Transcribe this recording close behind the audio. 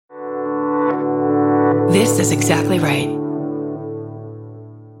This is exactly right.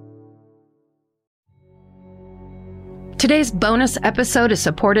 Today's bonus episode is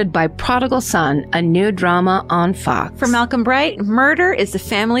supported by Prodigal Son, a new drama on Fox. For Malcolm Bright, murder is the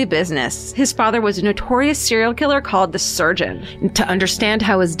family business. His father was a notorious serial killer called the Surgeon. To understand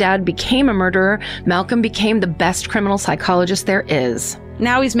how his dad became a murderer, Malcolm became the best criminal psychologist there is.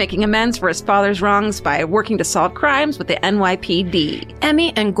 Now he's making amends for his father's wrongs by working to solve crimes with the NYPD.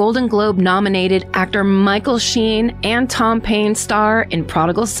 Emmy and Golden Globe nominated actor Michael Sheen and Tom Paine star in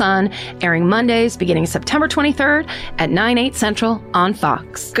Prodigal Son, airing Mondays beginning September 23rd at 9/8 Central on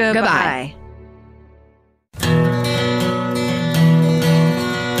Fox. Goodbye.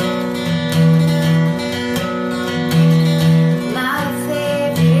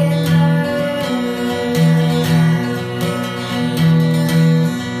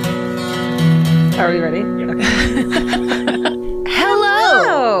 Are we ready?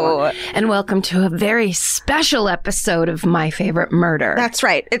 Hello! And welcome to a very special episode of My Favorite Murder. That's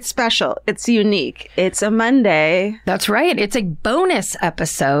right. It's special. It's unique. It's a Monday. That's right. It's a bonus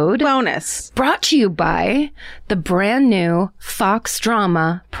episode. Bonus. Brought to you by the brand new Fox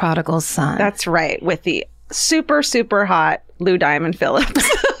drama Prodigal Son. That's right. With the super, super hot Lou Diamond Phillips.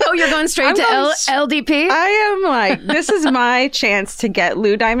 Oh, you're going straight to LDP? I am like, this is my chance to get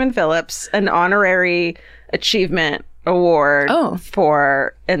Lou Diamond Phillips an honorary achievement award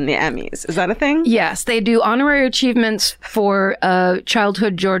for in the Emmys. Is that a thing? Yes, they do honorary achievements for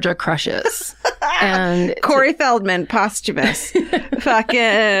childhood Georgia crushes. And Corey Feldman, posthumous.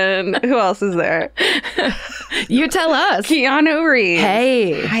 Fucking, who else is there? You tell us. Keanu Reeves.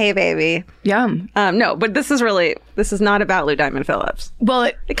 Hey, baby. Yum. No, but this is not about Lou Diamond Phillips. Well,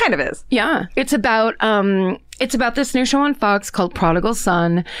 it kind of is. Yeah. It's about this new show on Fox called Prodigal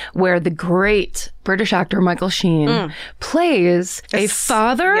Son, where the great British actor Michael Sheen plays a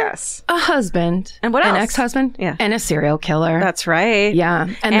father, a husband, and what else? An ex-husband, and a serial killer. That's right. Yeah.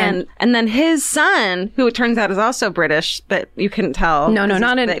 And then his son, who it turns out is also British, but you couldn't tell. No,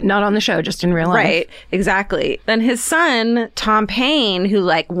 not on the show, just in real life. Right. Exactly. Then his son, Tom Paine, who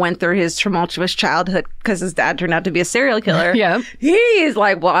went through his tumultuous childhood because his dad turned out to be a serial killer. Yeah. He's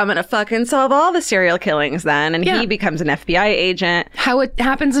like, well, I'm going to fucking solve all the serial killings then. And he becomes an FBI agent. How it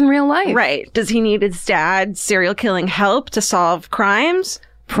happens in real life. Right. Does he need his dad's serial killing help to solve crimes?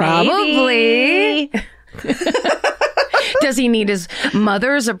 Probably. Does he need his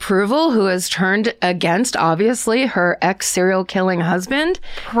mother's approval, who has turned against, obviously, her ex-serial killing husband?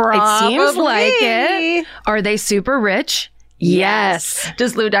 Probably. It seems like it. Are they super rich? Yes.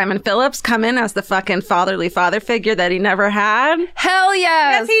 Does Lou Diamond Phillips come in as the fucking fatherly father figure that he never had? Hell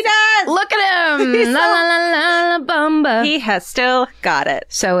yes. Yes, he does. Look at him. La la la la la bumba. He has still got it.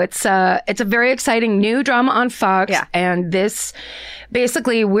 So it's a very exciting new drama on Fox. Yeah. And this,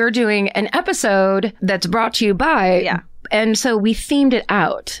 basically, we're doing an episode that's brought to you by... Yeah. And so we themed it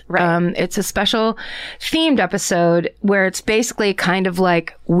out. Right. It's a special themed episode where it's basically kind of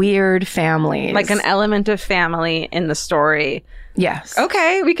like weird families. Like an element of family in the story. Yes.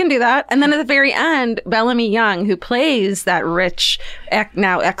 Okay, we can do that. And then at the very end, Bellamy Young, who plays that rich,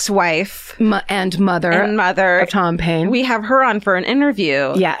 now ex-wife and mother of Tom Paine. We have her on for an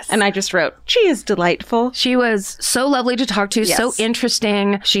interview. Yes. And I just wrote, she is delightful. She was so lovely to talk to, so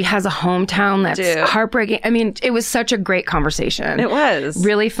interesting. She has a hometown that's heartbreaking. I mean, it was such a great conversation. It was.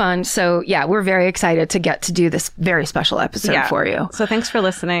 Really fun. So, yeah, we're very excited to get to do this very special episode for you. So thanks for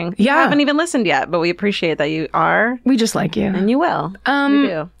listening. Yeah. You haven't even listened yet, but we appreciate that you are. We just like you. And you will. We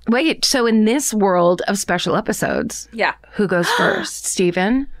do. Wait, so in this world of special episodes, who goes first?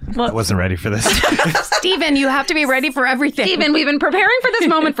 Steven? I wasn't ready for this. Steven, you have to be ready for everything. Steven, we've been preparing for this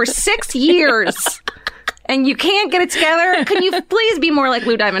moment for 6 years. And you can't get it together. Can you please be more like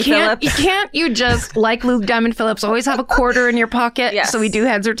Lou Diamond Phillips? Can't you just, like Lou Diamond Phillips, always have a quarter in your pocket so we do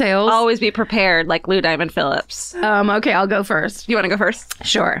heads or tails? Always be prepared like Lou Diamond Phillips. Okay, I'll go first. You want to go first?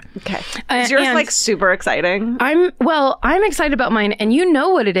 Sure. Okay. Is yours super exciting? I'm excited about mine, and you know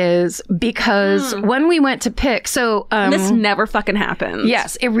what it is because when we went to pick, this never fucking happens.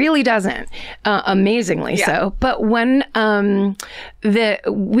 Yes, it really doesn't. Amazingly so. But when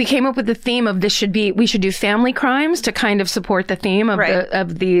we came up with the theme of we should do family crimes to kind of support the theme of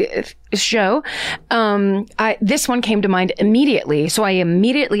the show. This one came to mind immediately, so I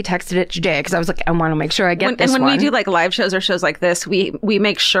immediately texted it to Jay because I was like, I want to make sure I get this one. And when we do like live shows or shows like this, we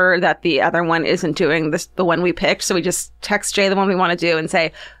make sure that the other one isn't doing the one we picked. So we just text Jay the one we want to do and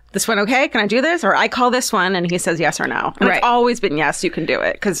say, this one okay? Can I do this? Or I call this one and he says yes or no. And it's always been yes, you can do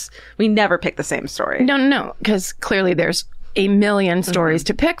it because we never pick the same story. No, because clearly there's a million stories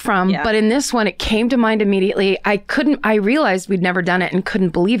to pick from. Yeah. But in this one, it came to mind immediately. I realized we'd never done it and couldn't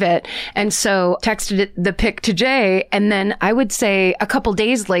believe it. And so texted the pick to Jay. And then I would say a couple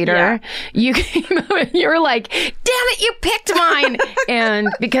days later, you were like, damn it, you picked mine. And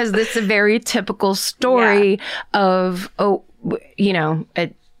because this is a very typical story of,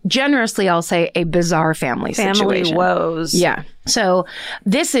 generously, I'll say a bizarre family situation. Woes. Yeah. So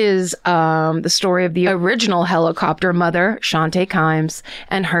this is the story of the original helicopter mother, Shantae Kimes,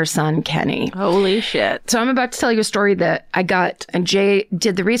 and her son, Kenny. Holy shit. So I'm about to tell you a story that I got, and Jay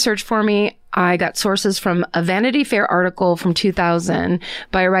did the research for me. I got sources from a Vanity Fair article from 2000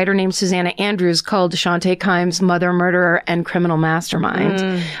 by a writer named Susanna Andrews called Shantae Kimes, Mother, Murderer, and Criminal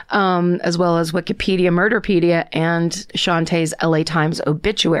Mastermind, as well as Wikipedia, Murderpedia, and Shantae's LA Times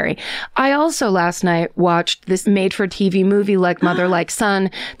obituary. I also last night watched this made-for-TV movie Like Mother, Like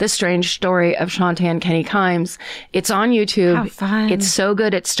Son, The Strange Story of Shantae and Kenny Kimes. It's on YouTube. How fun. It's so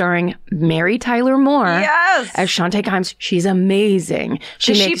good. It's starring Mary Tyler Moore as Shantae Kimes. She's amazing.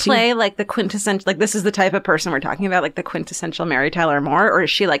 Does she play like the quintessential, like this is the type of person we're talking about, like the quintessential Mary Tyler Moore, or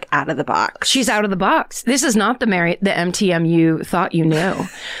is she like out of the box? She's out of the box. This is not the MTM you thought you knew.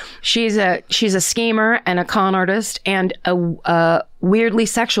 She's a schemer and a con artist and a weirdly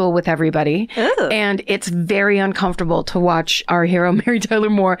sexual with everybody. Ooh. And it's very uncomfortable to watch our hero Mary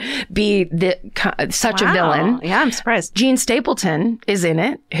Tyler Moore be such a villain. Yeah, I'm surprised. Jean Stapleton is in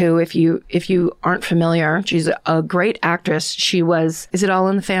it, who if you aren't familiar, she's a great actress. She was, is it All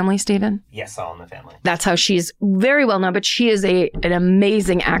in the Family, Stephen? Yes, All in the Family. That's how she's very well known, but she is an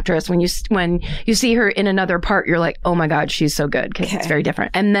amazing actress. When you see her in another part, you're like, oh my God, she's so good, because it's very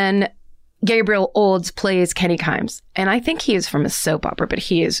different. And then Gabriel Olds plays Kenny Kimes. And I think he is from a soap opera, but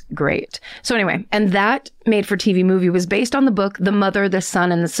he is great. So anyway, and that made-for-TV movie was based on the book The Mother, the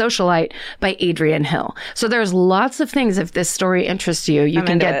Son, and the Socialite by Adrian Hill. So there's lots of things, if this story interests you, you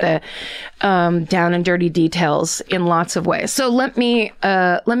can get the down and dirty details in lots of ways. So let me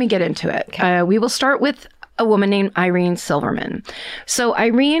get into it. Okay. We will start with a woman named Irene Silverman. So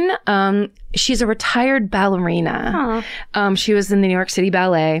Irene, she's a retired ballerina. She was in the New York City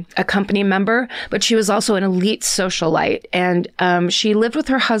Ballet, a company member, but she was also an elite socialite. And she lived with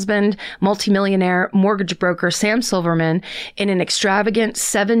her husband, multimillionaire mortgage broker Sam Silverman, in an extravagant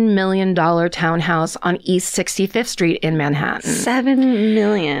 $7 million townhouse on East 65th Street in Manhattan. $7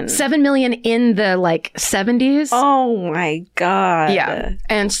 million. $7 million in the 70s. Oh my God. Yeah.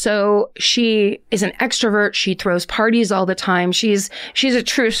 And so she is an extrovert. She throws parties all the time. She's a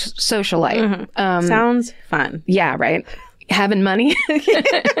true socialite. Mm-hmm. Sounds fun. Yeah, right. Having money.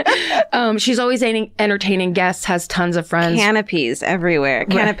 She's always entertaining guests, has tons of friends. Canopies everywhere.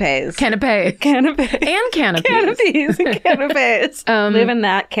 Canapes. Canapes. Canapes. And canopies. Canopies and canapes. Live in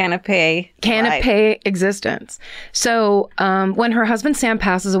that canapé existence. So when her husband Sam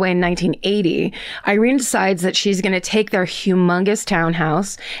passes away in 1980, Irene decides that she's going to take their humongous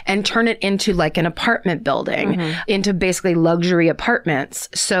townhouse and turn it into like an apartment building, into basically luxury apartments.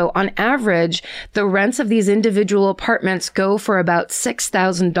 So on average, the rents of these individual apartments go for about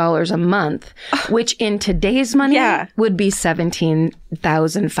 $6,000 a month, which in today's money would be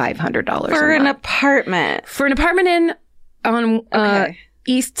 $17,500 for an apartment. For an apartment on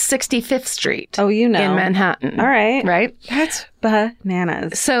East 65th Street. Oh, in Manhattan. All right. Right? That's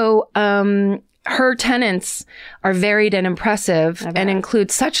bananas. So, her tenants are varied and impressive and include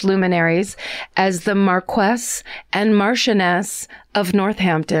such luminaries as the Marquess and Marchioness of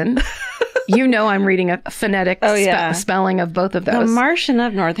Northampton. I'm reading a phonetic spelling of both of those. The Martian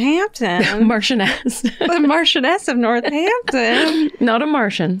of Northampton. Marchioness. The Marchioness of Northampton. Not a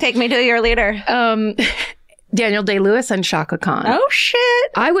Martian. Take me to your leader. Daniel Day-Lewis and Shaka Khan. Oh,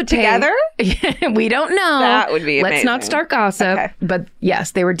 shit. I would together? We don't know. That would be amazing. Let's not start gossip. Okay. But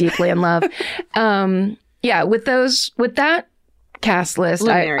yes, they were deeply in love. With that cast list,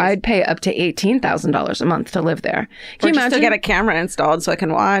 I'd pay up to $18,000 a month to live there. Can you imagine? To get a camera installed so I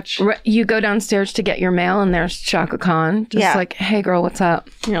can watch. You go downstairs to get your mail and there's Shaka Khan. Just like, hey girl, what's up?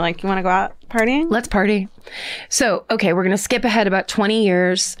 And you're like, you want to go out partying? Let's party. So, okay, we're going to skip ahead about 20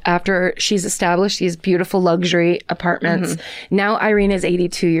 years after she's established these beautiful luxury apartments. Now Irene is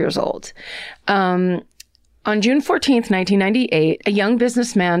 82 years old. On June 14th, 1998, a young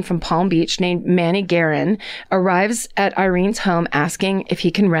businessman from Palm Beach named Manny Guerin arrives at Irene's home asking if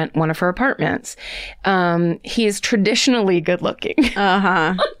he can rent one of her apartments. He is traditionally good looking.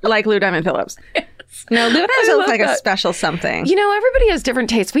 Like Lou Diamond Phillips. No, Luna's looks like a special something. You know, everybody has different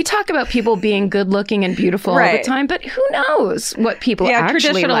tastes. We talk about people being good looking and beautiful all the time, but who knows what people actually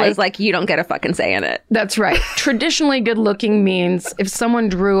traditional like. is like, you don't get a fucking say in it. That's right. Traditionally good looking means if someone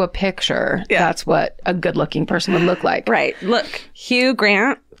drew a picture, that's what a good looking person would look like. Right. Look, Hugh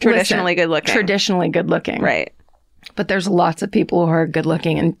Grant, traditionally good looking. Traditionally good looking. Right. But there's lots of people who are good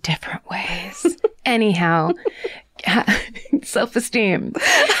looking in different ways. Anyhow, self-esteem.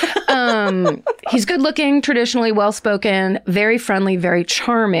 He's good looking, traditionally well-spoken, very friendly, very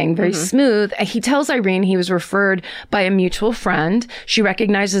charming, very smooth. He tells Irene he was referred by a mutual friend. She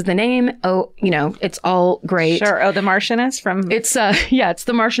recognizes the name. Oh, you know, it's all great. Sure. Oh, the Marchioness from... It's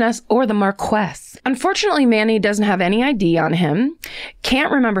the Marchioness or the Marquess. Unfortunately, Manny doesn't have any ID on him,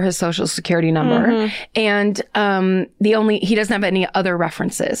 can't remember his social security number, and he doesn't have any other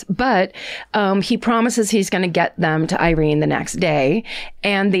references. But he promises he's going to get them to Irene the next day,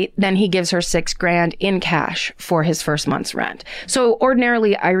 and then he gives her $6,000 in cash for his first month's rent. So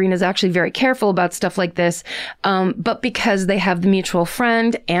ordinarily, Irene is actually very careful about stuff like this, but because they have the mutual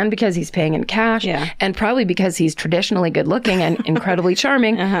friend, and because he's paying in cash, and probably because he's traditionally good looking and incredibly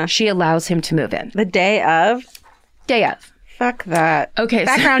charming, she allows him to move in. The day of? Day of. Fuck that. Okay.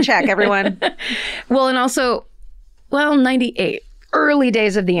 Background check, everyone. Well, and also, 98. Early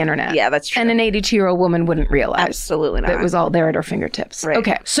days of the internet. Yeah, that's true. And an 82-year-old woman wouldn't realize. Absolutely not. It was all there at her fingertips. Right.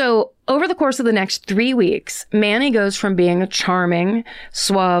 Okay. So over the course of the next 3 weeks, Manny goes from being a charming,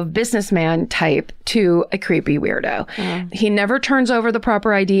 suave businessman type to a creepy weirdo. He never turns over the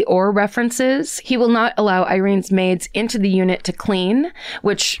proper ID or references. He will not allow Irene's maids into the unit to clean,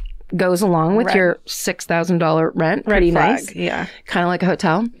 which goes along with your $6,000 rent. Pretty nice. Yeah. Kind of like a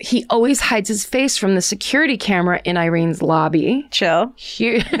hotel. He always hides his face from the security camera in Irene's lobby. Chill.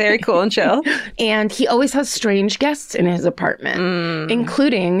 Very cool and chill. And he always has strange guests in his apartment,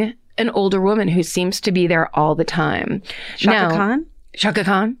 including an older woman who seems to be there all the time. Shaka Khan? Shaka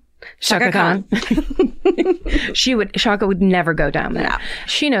Khan. Shaka Khan. Shaka would never go down there. No.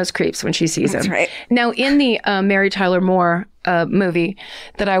 She knows creeps when she sees him. That's right. Now, in the Mary Tyler Moore movie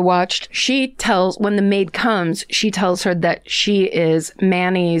that I watched, when the maid comes, she tells her that she is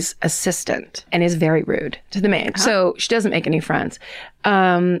Manny's assistant and is very rude to the maid. So she doesn't make any friends.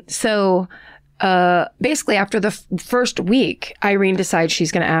 Basically, after the first week, Irene decides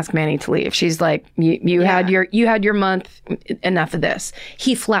she's going to ask Manny to leave. She's like, "You had your month. Enough of this."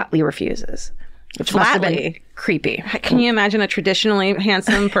 He flatly refuses, which must have been creepy. Can you imagine a traditionally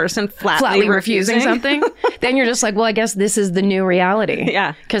handsome person flatly refusing something? Then you're just like, well, I guess this is the new reality.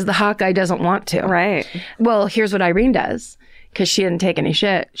 Yeah, because the hot guy doesn't want to. Right. Well, here's what Irene does. Because she didn't take any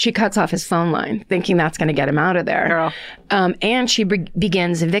shit. She cuts off his phone line, thinking that's going to get him out of there. Girl. And she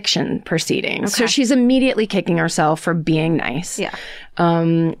begins eviction proceedings. Okay. So she's immediately kicking herself for being nice. Yeah.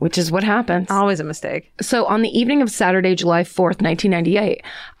 Which is what happens. Always a mistake. So on the evening of Saturday, July 4th, 1998,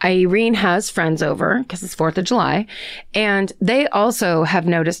 Irene has friends over, because it's 4th of July, and they also have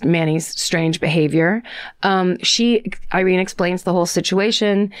noticed Manny's strange behavior. Irene explains the whole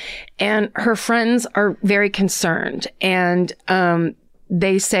situation, and her friends are very concerned. And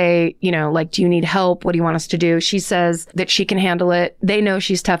they say, do you need help? What do you want us to do? She says that she can handle it. They know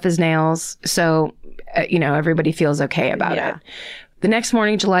she's tough as nails. So, everybody feels okay about it. The next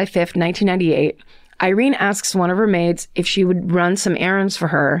morning, July 5th, 1998, Irene asks one of her maids if she would run some errands for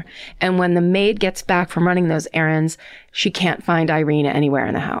her. And when the maid gets back from running those errands, she can't find Irene anywhere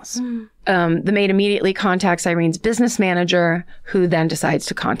in the house. The maid immediately contacts Irene's business manager, who then decides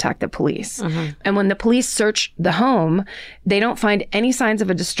to contact the police. And when the police search the home, they don't find any signs of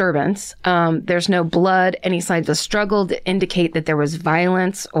a disturbance. There's no blood, any signs of struggle to indicate that there was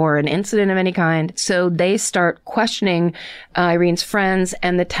violence or an incident of any kind. So they start questioning Irene's friends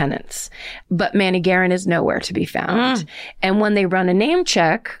and the tenants. But Manny Guerin is nowhere to be found. And when they run a name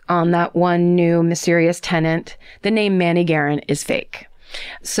check on that one new mysterious tenant, the name Manny Guerin is fake.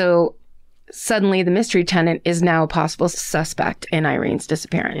 So suddenly the mystery tenant is now a possible suspect in Irene's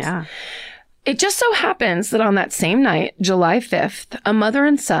disappearance. Yeah. It just so happens that on that same night, July 5th, a mother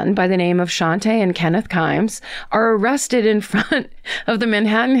and son by the name of Shantae and Kenneth Kimes are arrested in front of the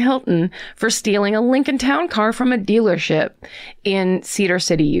Manhattan Hilton for stealing a Lincoln Town car from a dealership in Cedar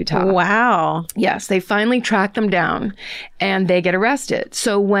City, Utah. Wow. Yes, they finally track them down and they get arrested.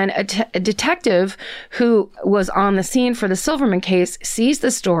 So when a detective who was on the scene for the Silverman case sees the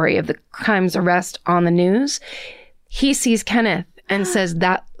story of the Kimes arrest on the news, he sees Kenneth and says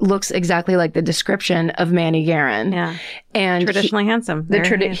that looks exactly like the description of Manny Guerin. Yeah. And traditionally handsome.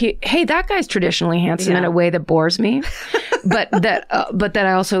 Hey, that guy's traditionally handsome in a way that bores me, but that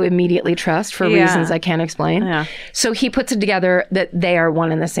I also immediately trust for reasons I can't explain. Yeah. So he puts it together that they are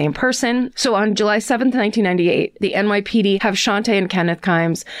one and the same person. So on July 7th, 1998, the NYPD have Shante and Kenneth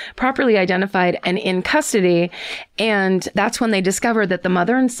Kimes properly identified and in custody. And that's when they discover that the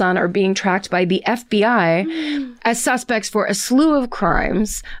mother and son are being tracked by the FBI as suspects for a slew of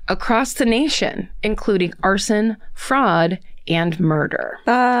crimes across the nation, including arson, fraud, and murder.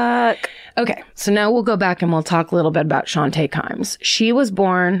 Fuck. Okay, so now we'll go back and we'll talk a little bit about Shante Kimes. She was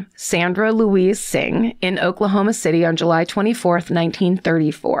born Sandra Louise Singh in Oklahoma City on July 24th,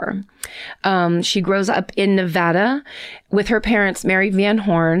 1934. She grows up in Nevada with her parents, Mary Van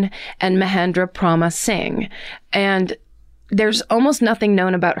Horn and Mahendra Prama Singh. And there's almost nothing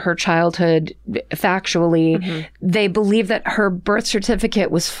known about her childhood factually. They believe that her birth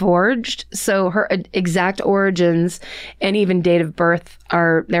certificate was forged, so her exact origins and even date of birth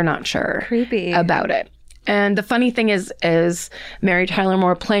they're not sure about it. And the funny thing is Mary Tyler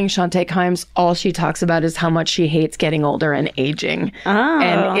Moore playing Shante Kimes, all she talks about is how much she hates getting older and aging.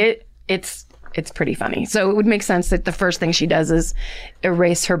 And it's pretty funny. So it would make sense that the first thing she does is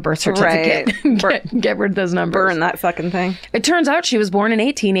erase her birth certificate. Right. get rid of those numbers. Burn that fucking thing. It turns out she was born in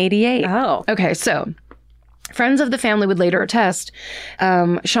 1888. Oh. Okay, so friends of the family would later attest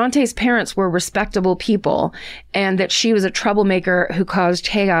Shantae's parents were respectable people and that she was a troublemaker who caused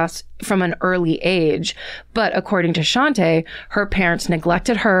chaos from an early age. But according to Shante, her parents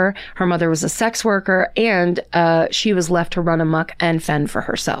neglected her. Her mother was a sex worker and she was left to run amok and fend for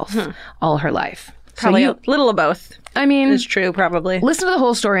herself all her life. Probably a little of both. I mean, it's true, probably. Listen to the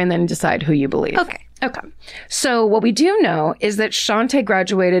whole story and then decide who you believe. Okay. So what we do know is that Shante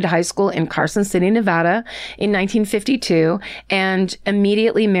graduated high school in Carson City, Nevada in 1952 and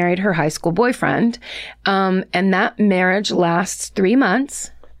immediately married her high school boyfriend. And that marriage lasts 3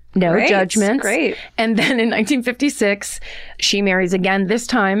 months. No judgments. Great. And then in 1956, she marries again. This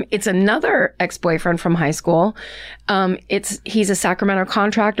time, it's another ex-boyfriend from high school. He's a Sacramento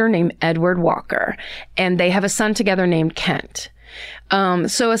contractor named Edward Walker. And they have a son together named Kent.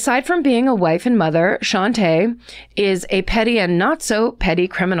 So aside from being a wife and mother, Shante is a petty and not so petty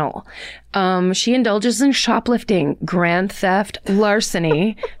criminal. She indulges in shoplifting, grand theft,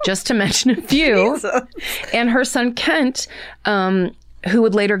 larceny, just to mention a few. Jesus. And her son Kent, who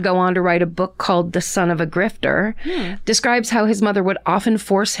would later go on to write a book called The Son of a Grifter, describes how his mother would often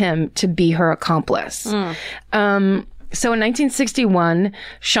force him to be her accomplice. So in 1961,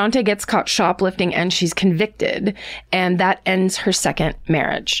 Shante gets caught shoplifting and she's convicted. And that ends her second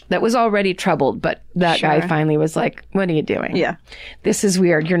marriage. That was already troubled, but that guy finally was like, what are you doing? Yeah. This is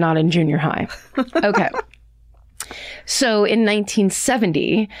weird. You're not in junior high. Okay. So in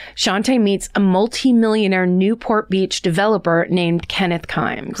 1970, Shante meets a multi-millionaire Newport Beach developer named Kenneth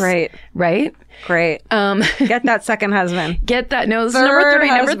Kimes. Great. Right? Great. Get that second husband. Get that. No, this is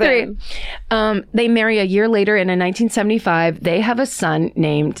number three. They marry a year later, and in 1975, they have a son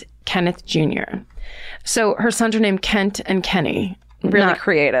named Kenneth Jr. So her sons are named Kent and Kenny. Really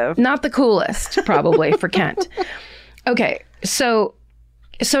creative. Not the coolest, probably, for Kent. Okay, so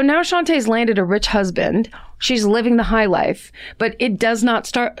now Shantae's landed a rich husband. She's living the high life, but it does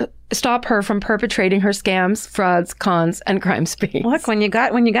not stop her from perpetrating her scams, frauds, cons, and crime sprees. Look, when you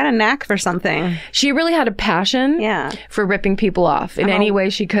got a knack for something. She really had a passion for ripping people off in any way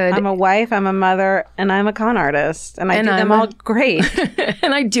she could. I'm a wife, I'm a mother, and I'm a con artist. And I do them all great.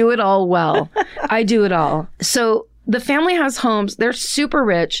 And I do it all well. I do it all. So the family has homes. They're super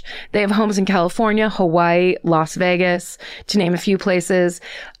rich. They have homes in California, Hawaii, Las Vegas, to name a few places.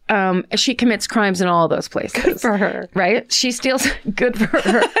 She commits crimes in all those places. Good for her. Right? She steals... Good for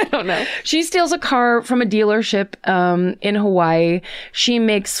her. I don't know. She steals a car from a dealership in Hawaii. She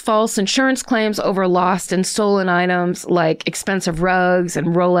makes false insurance claims over lost and stolen items like expensive rugs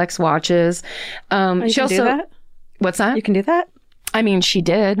and Rolex watches. She also... do that? What's that? You can do that? I mean, she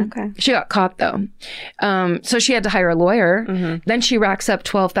did. Okay. She got caught, though. So she had to hire a lawyer. Mm-hmm. Then she racks up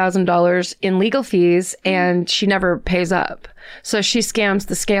 $12,000 in legal fees, and she never pays up. So she scams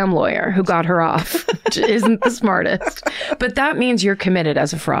the scam lawyer who got her off, which isn't the smartest. But that means you're committed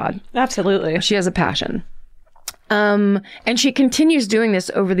as a fraud. Absolutely. She has a passion. And she continues doing this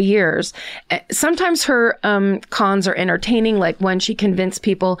over the years. Sometimes her cons are entertaining, like when she convinced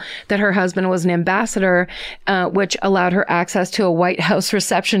people that her husband was an ambassador, which allowed her access to a White House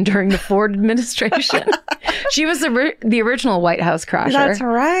reception during the Ford administration. She was the original White House crasher. That's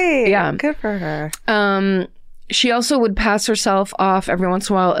right. Yeah. Good for her. She also would pass herself off every once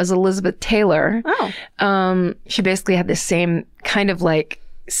in a while as Elizabeth Taylor. Oh. She basically had this same kind of like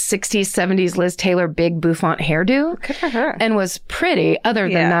 60s, 70s Liz Taylor big bouffant hairdo. Good for her. And was pretty. Other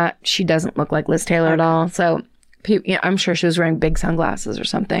than that, she doesn't look like Liz Taylor at all. So I'm sure she was wearing big sunglasses or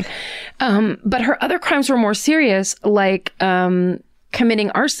something. But her other crimes were more serious, like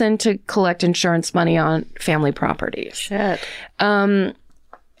committing arson to collect insurance money on family properties. Shit. And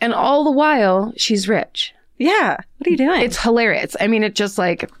all the while, she's rich. Yeah. What are you doing? It's hilarious. I mean, it's just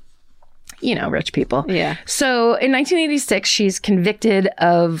like, rich people. Yeah. So in 1986, she's convicted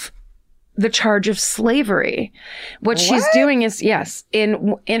of the charge of slavery. What she's doing is,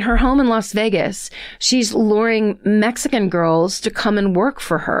 in her home in Las Vegas, she's luring Mexican girls to come and work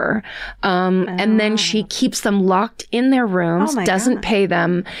for her. And then she keeps them locked in their rooms, doesn't pay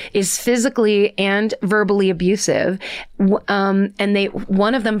them, is physically and verbally abusive. And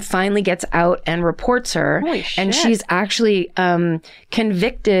one of them finally gets out and reports her. Holy shit. And she's actually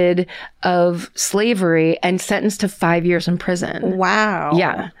convicted of slavery and sentenced to 5 years in prison. Wow.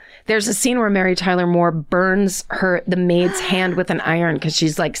 Yeah. There's a scene where Mary Tyler Moore burns the maid's hand with an iron because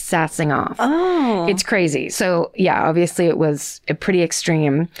she's like sassing off. Oh. It's crazy. So yeah, obviously it was pretty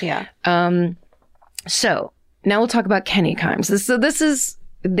extreme. Yeah. So now we'll talk about Kenny Kimes.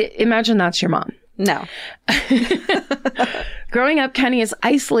 Imagine that's your mom. No. Growing up, Kenny is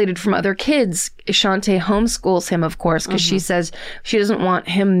isolated from other kids. Shantae homeschools him, of course, because she says she doesn't want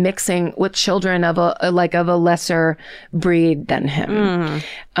him mixing with children of a lesser breed than him.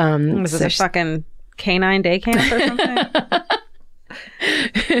 Was this a fucking canine day camp or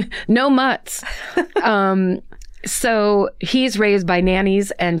something? No mutts. So he's raised by nannies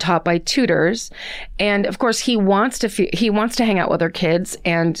and taught by tutors, and of course he wants to hang out with other kids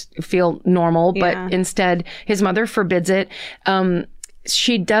and feel normal, but instead his mother forbids it.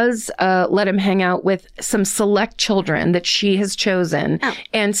 She does let him hang out with some select children that she has chosen,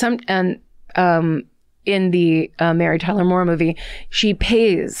 and in the Mary Tyler Moore movie, she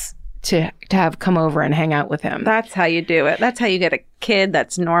pays to have come over and hang out with him. That's how you do it. That's how you get a kid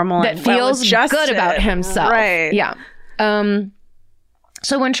that's normal that and feels good about himself. Right. Yeah.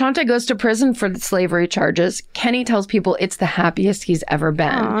 So when Shantae goes to prison for the slavery charges, Kenny tells people it's the happiest he's ever been.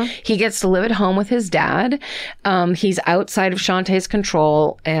 Aww. He gets to live at home with his dad. He's outside of Shantae's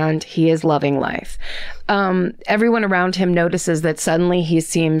control, and he is loving life. Everyone around him notices that suddenly he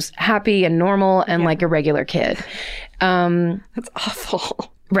seems happy and normal and like a regular kid. That's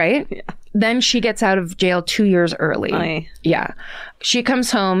awful. Right? Yeah. Then she gets out of jail 2 years early. Aye. Yeah. She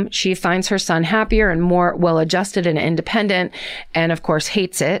comes home. She finds her son happier and more well-adjusted and independent, and of course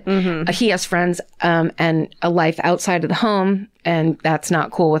hates it. Mm-hmm. He has friends and a life outside of the home, and that's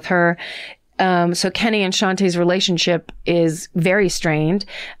not cool with her. So Kenny and Shantae's relationship is very strained.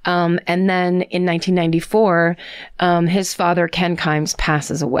 And then in 1994, his father, Ken Kimes,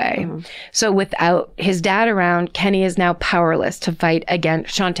 passes away. Mm-hmm. So without his dad around, Kenny is now powerless to fight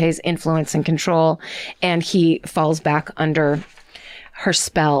against Shantae's influence and control. And he falls back under her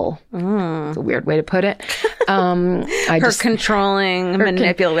spell. It's a weird way to put it. Controlling,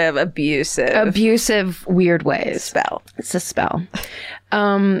 manipulative, abusive, weird ways. Spell. It's a spell.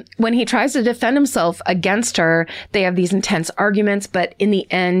 When he tries to defend himself against her, they have these intense arguments, but in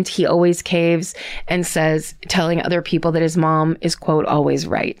the end, he always caves and says, telling other people that his mom is, quote, always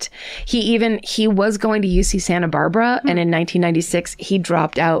right. He was going to UC Santa Barbara, and in 1996, he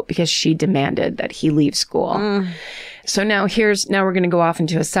dropped out because she demanded that he leave school. So now we're going to go off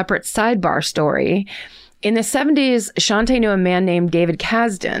into a separate sidebar story. In the 70s, Shantae knew a man named David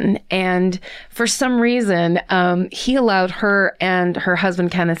Kasdan, and for some reason, he allowed her and her husband,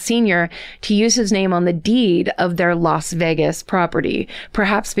 Kenneth Sr., to use his name on the deed of their Las Vegas property,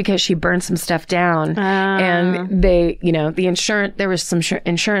 perhaps because she burned some stuff down, and they, the insurance, there was some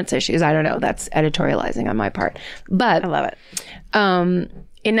insurance issues. I don't know. That's editorializing on my part. But I love it.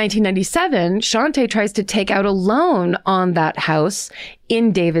 In 1997, Shantae tries to take out a loan on that house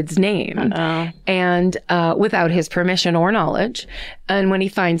in David's name and without his permission or knowledge. And when he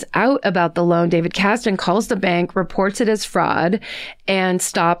finds out about the loan, David Kasdan calls the bank, reports it as fraud, and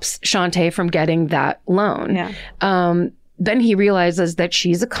stops Shantae from getting that loan. Yeah. Then he realizes that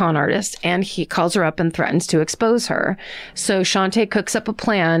she's a con artist, and he calls her up and threatens to expose her. So Shantae cooks up a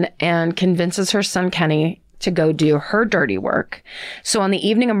plan and convinces her son Kenny to go do her dirty work. So on the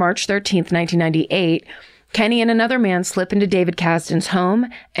evening of March 13th, 1998, Kenny and another man slip into David Kasdan's home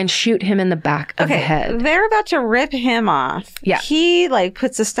and shoot him in the back of the head. They're about to rip him off. Yeah. He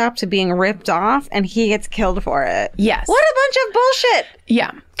puts a stop to being ripped off, and he gets killed for it. Yes. What a bunch of bullshit.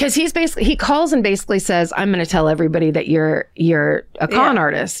 Yeah. Because he calls and basically says, I'm going to tell everybody that you're a con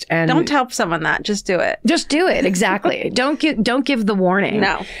artist. And don't tell someone that. Just do it. Just do it. Exactly. Don't give the warning.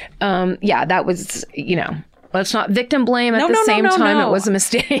 No. Yeah, that was, let's not victim blame at the same time. It was a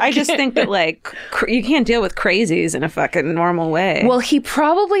mistake. I just think that like you can't deal with crazies in a fucking normal way. Well, he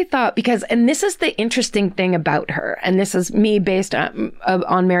probably thought and this is the interesting thing about her, and this is me based on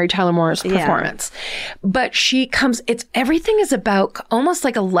Mary Tyler Moore's performance. But everything is about almost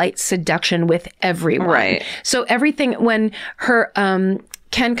like a light seduction with everyone. Right. So everything, when her,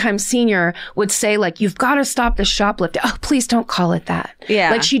 Ken Kime Sr. would say, like, you've got to stop the shoplifting. Oh, please don't call it that. Yeah.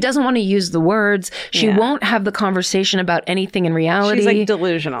 Like, she doesn't want to use the words. She won't have the conversation about anything in reality. She's like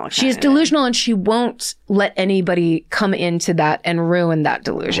delusional. She's delusional, and she won't let anybody come into that and ruin that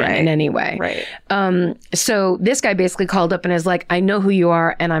delusion in any way. Right. So this guy basically called up and is like, I know who you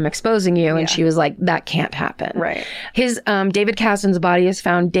are and I'm exposing you. And she was like, that can't happen. Right. His, David Caston's body is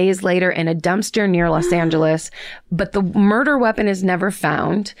found days later in a dumpster near Los Angeles, but the murder weapon is never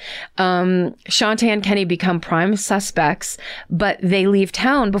found. Shantae and Kenny become prime suspects, but they leave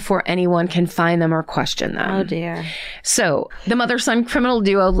town before anyone can find them or question them. Oh, dear. So the mother-son criminal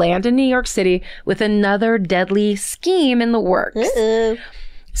duo land in New York City with another deadly scheme in the works. Uh-oh.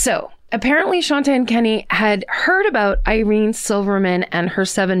 So apparently Shantae and Kenny had heard about Irene Silverman and her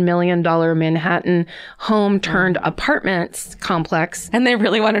 $7 million Manhattan home turned apartments complex. And they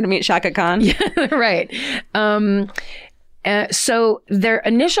really wanted to meet Shaka Khan. Yeah, right. So their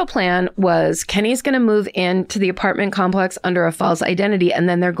initial plan was Kenny's going to move into the apartment complex under a false identity, and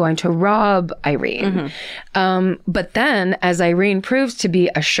then they're going to rob Irene. But then, as Irene proves to be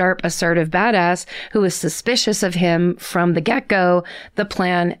a sharp, assertive badass who is suspicious of him from the get-go, the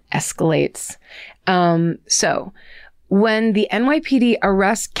plan escalates. So when the NYPD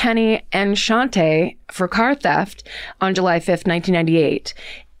arrests Kenny and Shantae for car theft on July 5th, 1998,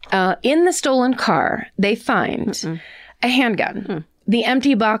 in the stolen car, they find a handgun, the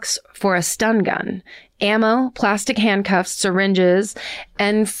empty box for a stun gun, ammo, plastic handcuffs, syringes,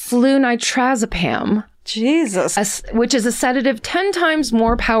 and flunitrazepam. Jesus. Which is a sedative 10 times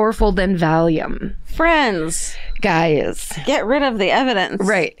more powerful than Valium. Friends. Guys. Get rid of the evidence.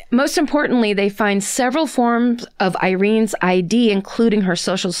 Right. Most importantly, they find several forms of Irene's ID, including her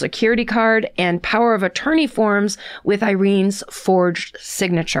social security card and power of attorney forms with Irene's forged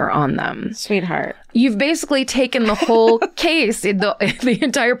signature on them. Sweetheart. You've basically taken the whole case, the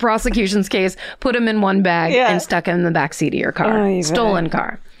entire prosecution's case, put them in one bag and stuck it in the backseat of your car. Stolen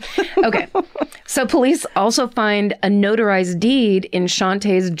car. Okay. So police also find a notarized deed in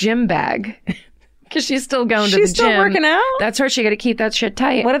Shantae's gym bag. Because she's still going to the gym. She's still working out? That's her. She got to keep that shit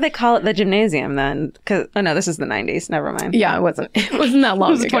tight. What do they call it? The gymnasium then? No, this is the 90s. Never mind. Yeah, it wasn't that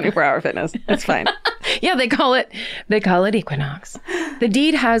long ago. It was 24-hour fitness. It's fine. Yeah, they call it Equinox. The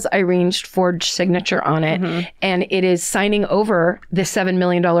deed has Irene's forged signature on it, and it is signing over the $7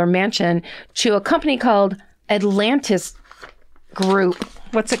 million mansion to a company called Atlantis Group.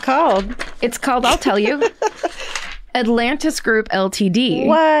 What's it called? It's called, I'll tell you. Atlantis Group Ltd.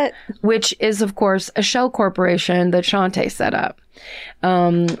 What? Which is, of course, a shell corporation that Shantae set up.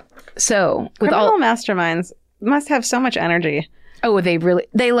 So with criminal masterminds must have so much energy. Oh, they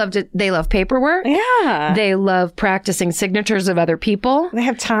love paperwork. Yeah. They love practicing signatures of other people. They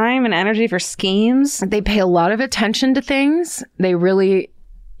have time and energy for schemes. They pay a lot of attention to things. They really,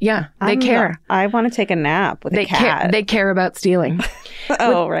 they care. I want to take a nap with a cat. They care about stealing.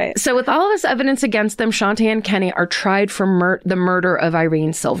 Right. So with all this evidence against them, Shantae and Kenny are tried for the murder of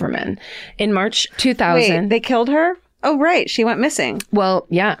Irene Silverman. In March 2000. Wait, they killed her? Oh, right. She went missing. Well,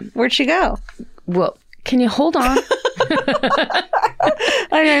 yeah. Where'd she go? Well, can you hold on? Did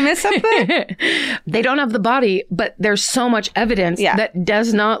I miss something? They don't have the body, but there's so much evidence that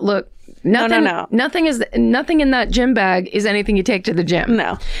does not look... Nothing, No. Nothing in that gym bag is anything you take to the gym.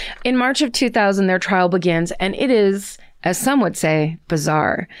 No. In March of 2000, their trial begins, and it is, as some would say,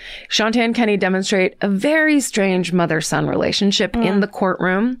 bizarre. Shantae and Kenny demonstrate a very strange mother-son relationship in the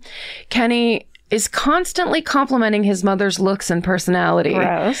courtroom. Kenny is constantly complimenting his mother's looks and personality.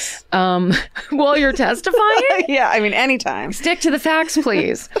 Gross. While you're testifying? Yeah, I mean, anytime. Stick to the facts,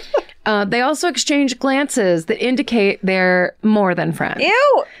 please. They also exchange glances that indicate they're more than friends.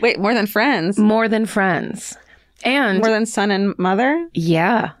 Ew! Wait, more than friends? More than friends. And more than son and mother?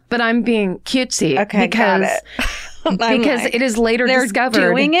 Yeah. But I'm being cutesy. Okay, got it. Because it is later discovered.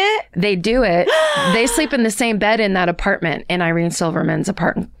 They're doing it? They do it. They sleep in the same bed in that apartment, in Irene Silverman's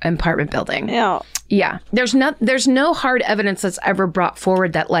apartment building. Yeah. Yeah. There's no hard evidence that's ever brought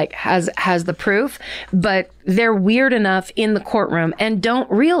forward that like has the proof, but they're weird enough in the courtroom and don't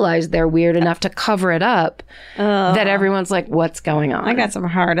realize they're weird enough to cover it up that everyone's like, what's going on? I got some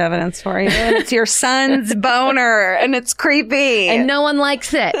hard evidence for you. It's your son's boner and it's creepy. And no one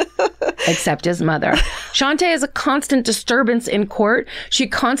likes it except his mother. Shantae is a constant disturbance in court. She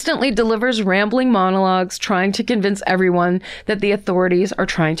constantly delivers rambling monologues trying to convince everyone that the authorities are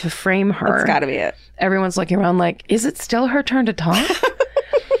trying to frame her. That's gotta be it. Everyone's looking around like, is it still her turn to talk?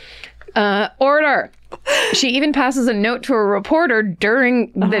 Order. She even passes a note to a reporter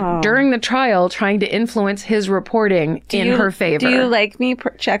during the trial, trying to influence his reporting in her favor. Do you like me?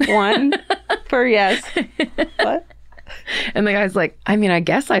 Check 1 for yes. What? And the guy's like, I mean, I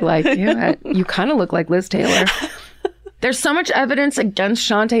guess I like you. You kind of look like Liz Taylor. There's so much evidence against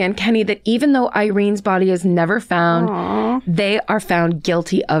Shantae and Kenny that even though Irene's body is never found, they are found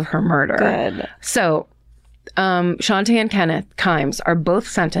guilty of her murder. Good. So Shantae and Kenneth Kimes are both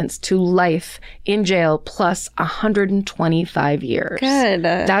sentenced to life in jail plus 125 years. Good.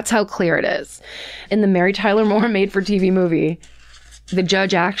 That's how clear it is. In the Mary Tyler Moore made-for-TV movie, the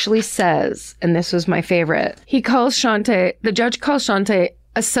judge actually says, and this was my favorite, the judge calls Shantae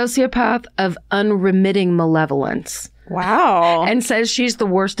a sociopath of unremitting malevolence. Wow. And says she's the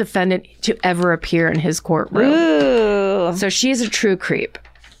worst defendant to ever appear in his courtroom. Ooh. So she's a true creep.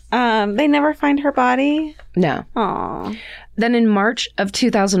 They never find her body? No. Aww. Then in March of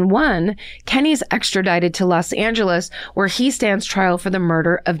 2001, Kenny's extradited to Los Angeles, where he stands trial for the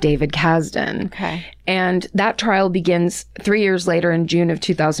murder of David Kasdan. Okay. And that trial begins 3 years later in June of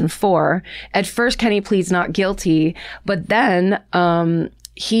 2004. At first, Kenny pleads not guilty, but then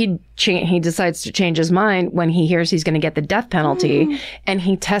he decides to change his mind when he hears he's going to get the death penalty, and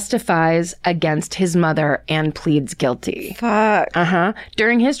he testifies against his mother and pleads guilty. Fuck.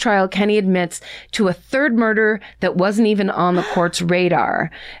 During his trial, Kenny admits to a third murder that wasn't even on the court's radar,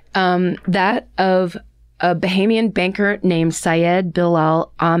 that of a Bahamian banker named Syed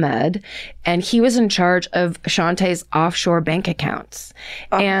Bilal Ahmed, and he was in charge of Shantae's offshore bank accounts.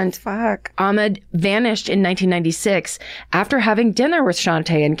 Fuck. Ahmed vanished in 1996 after having dinner with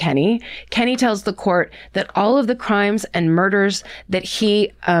Shantae and Kenny. Kenny tells the court that all of the crimes and murders that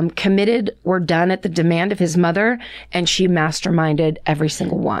he committed were done at the demand of his mother, and she masterminded every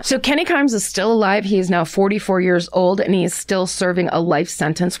single one. So Kenny Kimes is still alive. He is now 44 years old, and he is still serving a life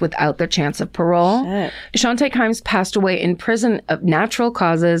sentence without the chance of parole. Shit. Shantae Kimes passed away in prison of natural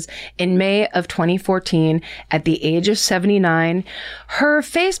causes in May of 2014 at the age of 79. Her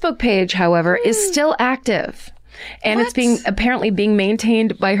Facebook page, however, is still active. And it's apparently being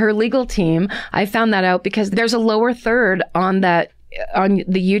maintained by her legal team. I found that out because there's a lower third on the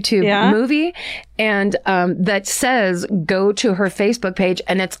YouTube movie, and that says go to her Facebook page,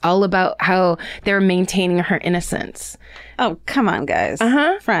 and it's all about how they're maintaining her innocence. Oh, come on, guys.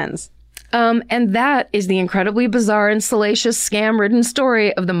 Friends. And that is the incredibly bizarre and salacious scam-ridden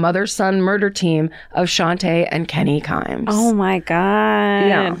story of the mother-son murder team of Shantae and Kenny Kimes. Oh my God.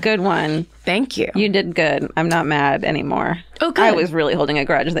 Yeah. Good one. Thank you. You did good. I'm not mad anymore. Oh, good. I was really holding a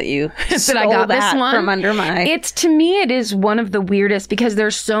grudge that you that I got this one from under my... To me, it is one of the weirdest because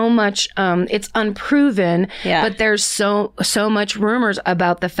there's so much, it's unproven, but there's so much rumors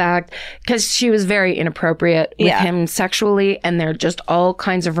about the fact, because she was very inappropriate with him sexually, and there are just all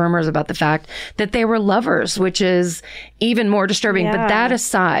kinds of rumors about the fact that they were lovers, which is even more disturbing. But that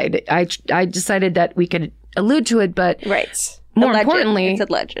aside, I decided that we could allude to it, but more importantly,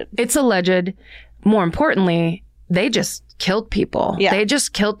 it's alleged. More importantly, they just killed people. Yeah. They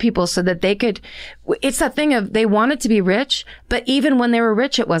just killed people so that they could... It's that thing of they wanted to be rich, but even when they were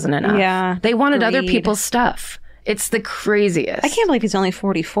rich, it wasn't enough. Yeah. They wanted other people's stuff. It's the craziest. I can't believe he's only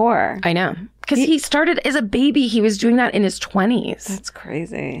 44. I know. Because he started as a baby. He was doing that in his 20s. That's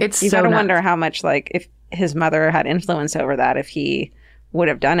crazy. It's you so gotta nuts. wonder how much, like, if his mother had influence over that, if he would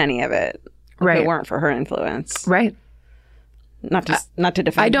have done any of it. If it weren't for her influence. Right. Not to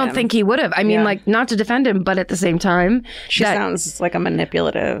defend him. I don't think he would have. I mean, like, not to defend him, but at the same time... She sounds like a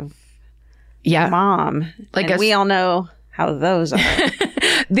manipulative mom. Like and we all know how those are.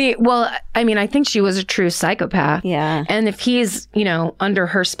 I think she was a true psychopath. Yeah. And if he's, under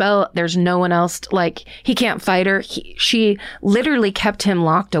her spell, there's no one else, he can't fight her. She literally kept him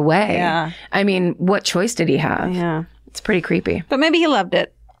locked away. Yeah. I mean, what choice did he have? Yeah. It's pretty creepy. But maybe he loved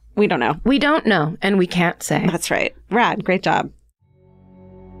it. We don't know. We don't know, and we can't say. That's right. Rad. Great job.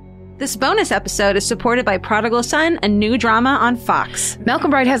 This bonus episode is supported by Prodigal Son, a new drama on Fox.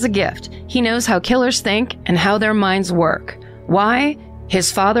 Malcolm Bright has a gift. He knows how killers think and how their minds work. Why? His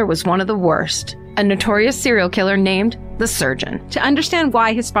father was one of the worst. A notorious serial killer named the surgeon. To understand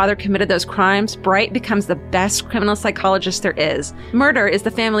why his father committed those crimes, Bright becomes the best criminal psychologist there is. Murder is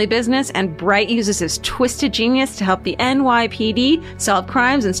the family business, and Bright uses his twisted genius to help the NYPD solve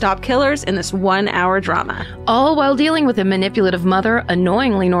crimes and stop killers in this 1-hour drama. All while dealing with a manipulative mother,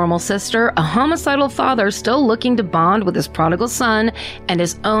 annoyingly normal sister, a homicidal father still looking to bond with his prodigal son, and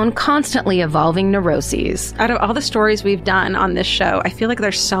his own constantly evolving neuroses. Out of all the stories we've done on this show, I feel like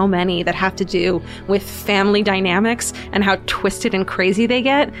there's so many that have to do with family dynamics and how twisted and crazy they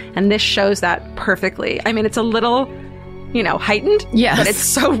get, and this shows that perfectly. I mean, it's a little, heightened, yes, but it's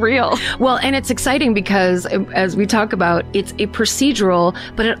so real. Well, and it's exciting because, as we talk about, it's a procedural,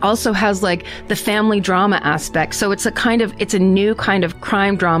 but it also has like the family drama aspect. So it's a new kind of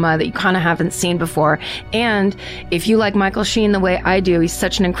crime drama that you kind of haven't seen before. And if you like Michael Sheen the way I do, he's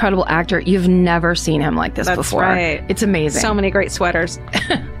such an incredible actor. You've never seen him like this before. That's right. It's amazing. So many great sweaters.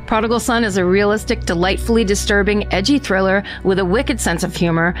 Prodigal Son is a realistic, delightfully disturbing, edgy thriller with a wicked sense of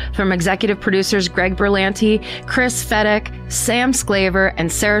humor from executive producers Greg Berlanti, Chris Fedek, Sam Sclaver,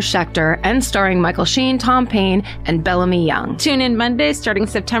 and Sarah Schechter, and starring Michael Sheen, Tom Payne, and Bellamy Young. Tune in Monday starting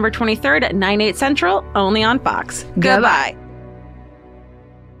September 23rd at 9/8 Central, only on Fox. Goodbye.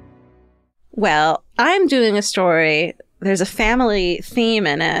 Well, I'm doing a story. There's a family theme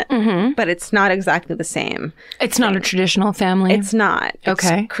in it, but it's not exactly the same. It's not a traditional family? It's not. It's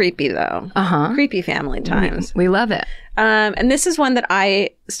okay. Creepy, though. Creepy family times. We love it. And this is one that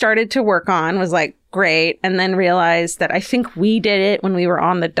I started to work on, was like, great, and then realized that I think we did it when we were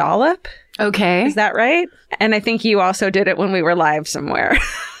on the Dollop. Okay. Is that right? And I think you also did it when we were live somewhere.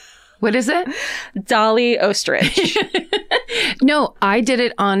 What is it? Dolly Ostrich. No, I did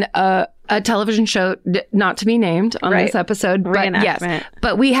it on a television show, not to be named on this episode, but yes,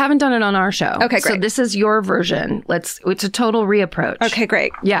 but we haven't done it on our show. Okay, great. So this is your version. It's a total reapproach. Okay,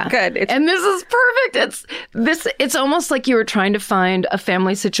 great. Yeah. Good. And this is perfect. It's almost like you were trying to find a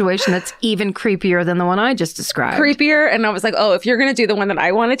family situation that's even creepier than the one I just described. Creepier. And I was like, oh, if you're going to do the one that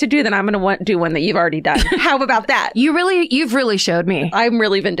I wanted to do, then I'm going to do one that you've already done. How about that? You've really showed me. I'm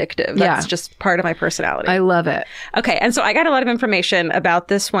really vindictive. That's just part of my personality. I love it. Okay. And so I got a lot of information about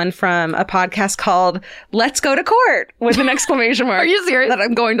this one from a podcast called Let's Go to Court with an exclamation mark. Are you serious? That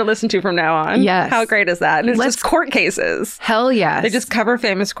I'm going to listen to from now on. Yes. How great is that? And it's just court cases. Hell yes. They just cover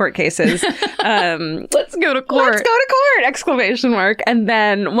famous court cases. Let's go to court. Let's go to court! Exclamation mark. And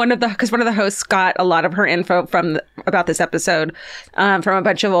then one of the hosts got a lot of her info about this episode from a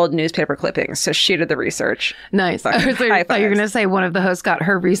bunch of old newspaper clippings. So she did the research. Nice. I thought you were going to say one of the hosts got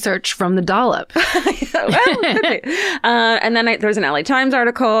her research from the Dollop. Well, could be. And then there's an LA Times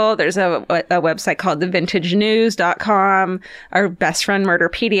article. There's a website called thevintagenews.com, our best friend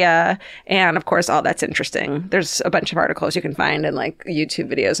Murderpedia. And of course, all that's interesting. There's a bunch of articles you can find and like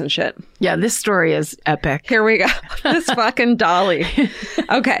YouTube videos and shit. Yeah, this story is epic. Here we go. This fucking Dolly.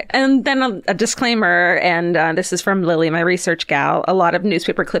 Okay. And then a disclaimer, and this is from Lily, my research gal. A lot of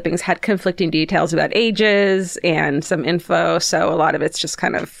newspaper clippings had conflicting details about ages and some info. So a lot of it's just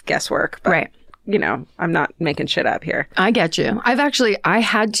kind of guesswork. But, right. I'm not making shit up here. I get you. I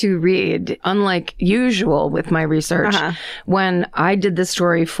had to read, unlike usual with my research, when I did this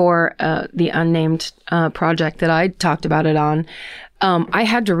story for the unnamed project that I talked about it on. I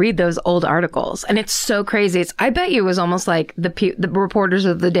had to read those old articles, and it's so crazy. I bet you it was almost like the reporters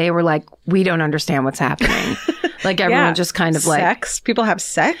of the day were like, we don't understand what's happening. Like everyone just kind of like... Sex? People have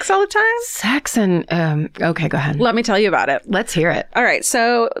sex all the time? Sex and... okay, go ahead. Let me tell you about it. Let's hear it. All right.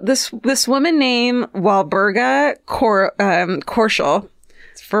 So this woman named Walburga Korschel,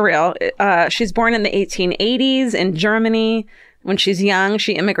 for real, she's born in the 1880s in Germany. When she's young,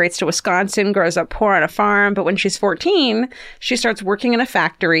 she immigrates to Wisconsin, grows up poor on a farm. But when she's 14, she starts working in a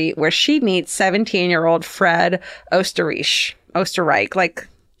factory where she meets 17-year-old Fred Osterreich. Like,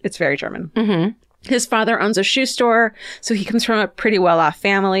 it's very German. Mm-hmm. His father owns a shoe store, so he comes from a pretty well-off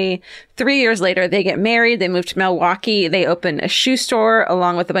family. 3 years later, they get married. They move to Milwaukee. They open a shoe store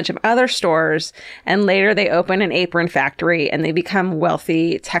along with a bunch of other stores. And later, they open an apron factory, and they become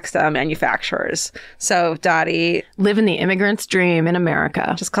wealthy textile manufacturers. So Dottie... living the immigrant's dream in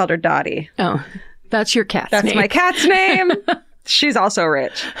America. Just called her Dottie. Oh, that's your cat's name. That's my cat's name. She's also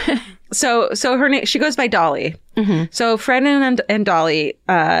rich. So her name, she goes by Dolly. Mm-hmm. So Fred and Dolly,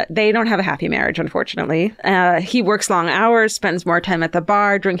 they don't have a happy marriage, unfortunately. He works long hours, spends more time at the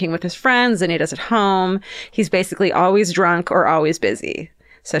bar, drinking with his friends than he does at home. He's basically always drunk or always busy.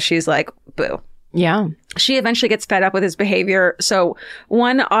 So she's like, boo. Yeah. She eventually gets fed up with his behavior. So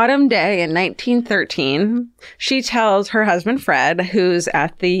one autumn day in 1913, she tells her husband, Fred, who's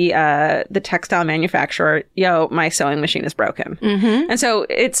at the textile manufacturer, yo, my sewing machine is broken. And so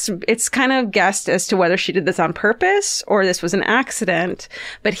it's kind of guessed as to whether she did this on purpose or this was an accident.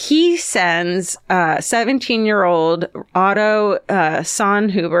 But he sends 17-year-old Otto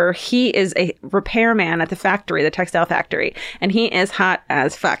Sonnhuber. He is a repairman at the factory, the textile factory. And he is hot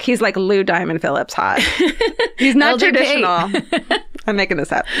as fuck. He's like Lou Diamond Phillips hot. He's not traditional. I'm making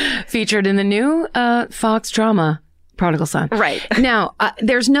this up. Featured in the new Fox drama, Prodigal Son. Right. Now,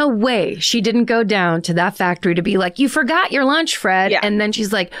 there's no way she didn't go down to that factory to be like, you forgot your lunch, Fred. Yeah. And then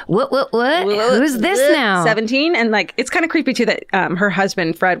she's like, what? Who's this now? 17. And like, it's kind of creepy too that her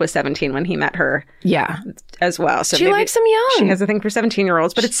husband, Fred, was 17 when he met her. Yeah. As well. So she likes him young. She has a thing for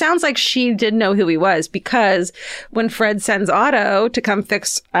 17-year-olds. But it sounds like she did know who he was, because when Fred sends Otto to come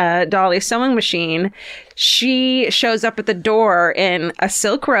fix Dolly's sewing machine, she shows up at the door in a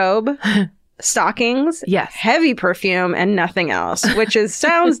silk robe, stockings, yes, heavy perfume, and nothing else, which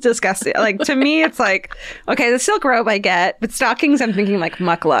sounds disgusting. Like, to me, it's like, okay, the silk robe I get, but stockings, I'm thinking like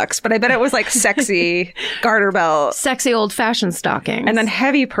mucklucks. But I bet it was like sexy garter belt, sexy old-fashioned stockings, and then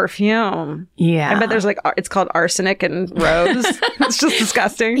heavy perfume. Yeah, I bet there's like, it's called arsenic and rose. It's just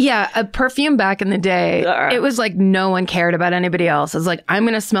disgusting. Yeah, a perfume back in the day, it was like no one cared about anybody else. It's like, I'm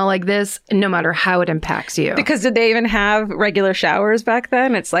gonna smell like this no matter how it impacts you. Because did they even have regular showers back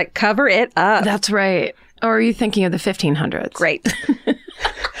then? It's like, cover it up. That's right. Or are you thinking of the 1500s? Great.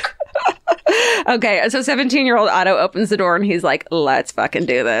 Okay, so 17-year-old Otto opens the door and he's like, let's fucking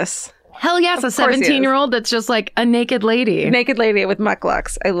do this. Hell yes, a 17-year-old that's just like a naked lady. Naked lady with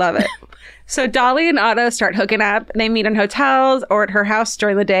mucklucks. I love it. So Dolly and Otto start hooking up. They meet in hotels or at her house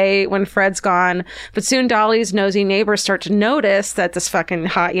during the day when Fred's gone. But soon Dolly's nosy neighbors start to notice that this fucking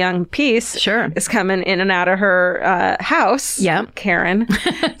hot young piece is coming in and out of her house. Yeah. Karen.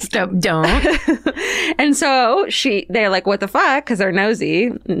 Don't. And so they're like, what the fuck? Because they're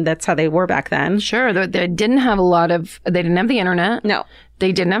nosy. That's how they were back then. Sure. They didn't have they didn't have the internet. No.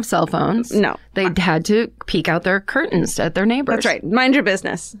 They didn't have cell phones. No. They had to peek out their curtains at their neighbors. That's right. Mind your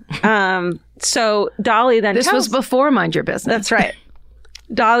business. So Dolly then This was before Mind Your Business. That's right.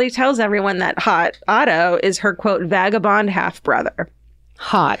 Dolly tells everyone that hot Otto is her, quote, vagabond half-brother.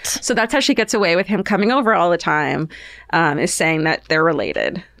 Hot. So that's how she gets away with him coming over all the time, is saying that they're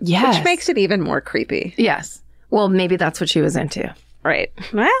related. Yes. Which makes it even more creepy. Yes. Well, maybe that's what she was into. Right.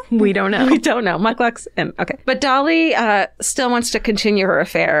 Well, we don't know. We don't know. Mucklucks. Okay. But Dolly still wants to continue her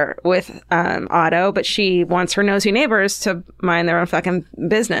affair with Otto, but she wants her nosy neighbors to mind their own fucking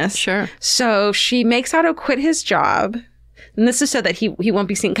business. Sure. So she makes Otto quit his job. And this is so that he won't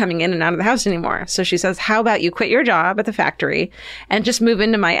be seen coming in and out of the house anymore. So she says, how about you quit your job at the factory and just move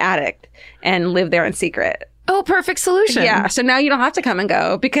into my attic and live there in secret? Oh, perfect solution. Yeah. So now you don't have to come and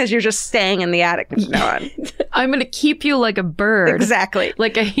go because you're just staying in the attic from now on. I'm going to keep you like a bird. Exactly.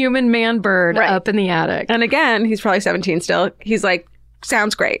 Like a human man bird up in the attic. And again, he's probably 17 still. He's like,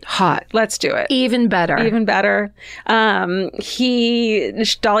 sounds great. Hot. Let's do it. Even better. Even better. Dolly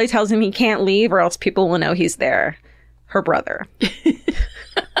tells him he can't leave or else people will know he's there. Her brother.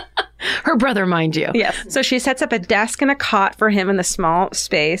 Her brother, mind you. Yes. So she sets up a desk and a cot for him in the small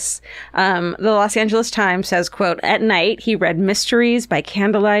space. The Los Angeles Times says, quote, at night, he read mysteries by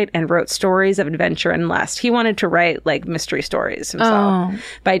candlelight and wrote stories of adventure and lust. He wanted to write like mystery stories himself. Oh.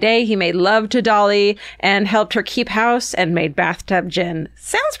 By day, he made love to Dolly and helped her keep house and made bathtub gin.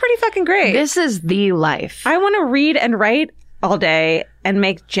 Sounds pretty fucking great. This is the life. I want to read and write all day and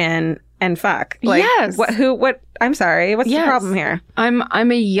make gin and fuck. Like, yes. What? I'm sorry. What's the problem here?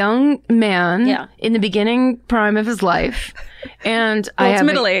 I'm a young man in the beginning prime of his life. And it's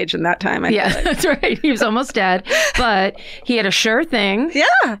middle age in that time. I feel like. That's right. He was almost dead, but he had a sure thing.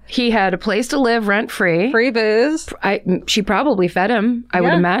 Yeah. He had a place to live rent free. Free booze. She probably fed him. I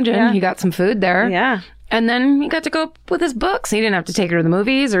would imagine. Yeah. He got some food there. Yeah. And then he got to go with his books. He didn't have to take her to the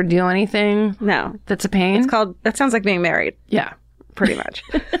movies or do anything. No. That's a pain. That sounds like being married. Yeah. Pretty much.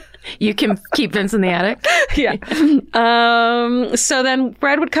 You can keep Vince in the attic. Yeah. So then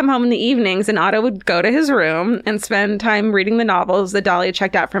Fred would come home in the evenings and Otto would go to his room and spend time reading the novels that Dolly had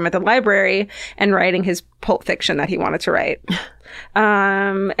checked out for him at the library and writing his pulp fiction that he wanted to write.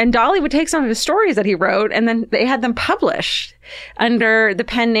 And Dolly would take some of his stories that he wrote and then they had them published under the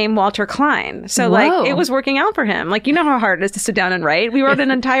pen name Walter Klein. So like it was working out for him. Like, you know how hard it is to sit down and write. We wrote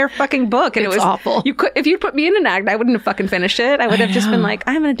an entire fucking book and it was awful. If you'd put me in an act, I wouldn't have fucking finished it. I would have just been like,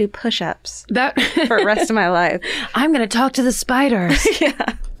 I'm going to do push-ups for the rest of my life. I'm going to talk to the spiders.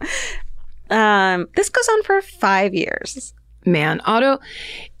 Yeah. This goes on for 5 years. Man, Otto,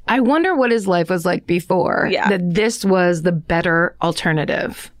 I wonder what his life was like before. Yeah. That this was the better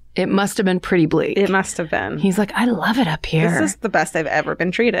alternative. It must have been pretty bleak. It must have been. He's like, I love it up here. This is the best I've ever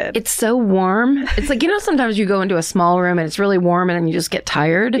been treated. It's so warm. It's like, sometimes you go into a small room and it's really warm and then you just get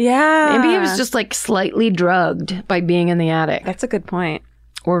tired. Yeah. Maybe he was just like slightly drugged by being in the attic. That's a good point.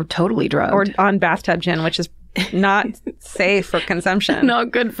 Or totally drugged. Or on bathtub gin, which is not safe for consumption.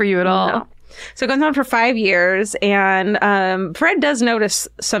 Not good for you at all. No. So it goes on for 5 years, and Fred does notice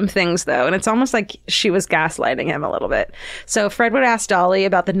some things, though, and it's almost like she was gaslighting him a little bit. So Fred would ask Dolly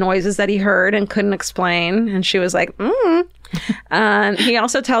about the noises that he heard and couldn't explain, and she was like, He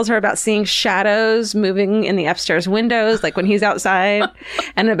also tells her about seeing shadows moving in the upstairs windows, like when he's outside,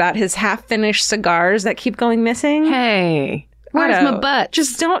 and about his half-finished cigars that keep going missing. Hey, where's my butt?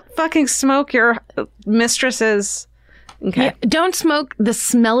 Just don't fucking smoke your mistress's... Okay. Yeah, don't smoke the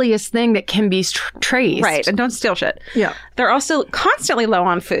smelliest thing that can be traced. Right. And don't steal shit. Yeah. They're also constantly low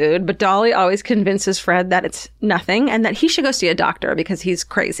on food, but Dolly always convinces Fred that it's nothing and that he should go see a doctor because he's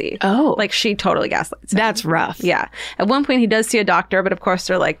crazy. Oh. Like she totally gaslights him. That's rough. Yeah. At one point he does see a doctor, but of course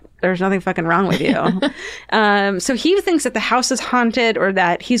they're like, there's nothing fucking wrong with you. So he thinks that the house is haunted or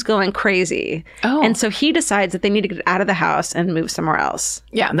that he's going crazy. Oh. And so he decides that they need to get out of the house and move somewhere else.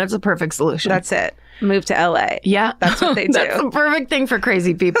 Yeah, that's a perfect solution. That's it. Move to LA. Yeah. That's what they do. That's the perfect thing for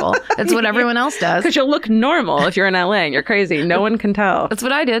crazy people. That's what everyone else does. Because you'll look normal if you're in LA and you're crazy. No one can tell. That's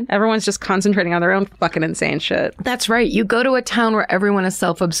what I did. Everyone's just concentrating on their own fucking insane shit. That's right. You go to a town where everyone is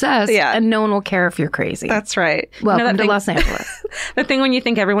self-obsessed and no one will care if you're crazy. That's right. Welcome to Los Angeles. The thing when you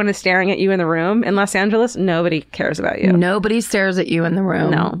think everyone is staring at you in the room in Los Angeles, nobody cares about you. Nobody stares at you in the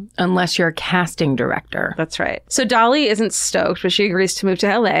room. No. Unless you're a casting director. That's right. So Dolly isn't stoked, but she agrees to move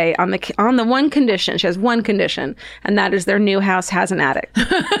to LA on the one condition. She has one condition. And that is their new house has an attic.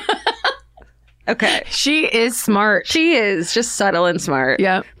 Okay. She is smart. She is just subtle and smart.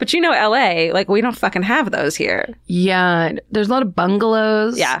 Yeah. But LA, like we don't fucking have those here. Yeah. There's a lot of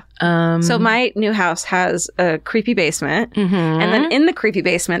bungalows. Yeah. So my new house has a creepy basement. Mm-hmm. And then in the creepy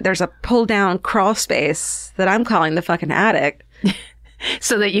basement, there's a pull down crawl space that I'm calling the fucking attic.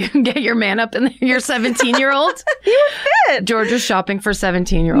 So that you can get your man up in your 17-year-old? He would fit. Georgia's shopping for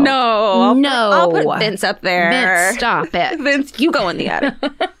 17-year-olds. No. I'll put Vince up there. Vince, stop it. Vince, you go in the attic.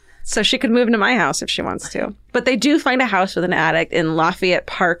 So she could move into my house if she wants to. But they do find a house with an attic in Lafayette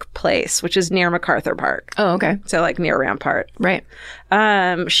Park Place, which is near MacArthur Park. Oh, okay. So like near Rampart. Right.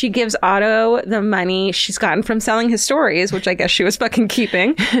 She gives Otto the money she's gotten from selling his stories, which I guess she was fucking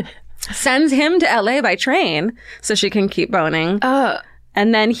keeping. Sends him to LA by train so she can keep boning.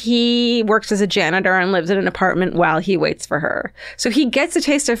 And then he works as a janitor and lives in an apartment while he waits for her. So he gets a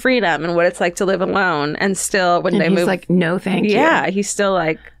taste of freedom and what it's like to live alone. And still, when they move... he's like, no, thank you. Yeah, he's still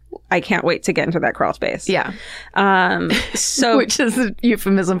like, I can't wait to get into that crawl space. Yeah. So which is a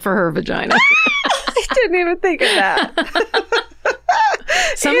euphemism for her vagina. I didn't even think of that.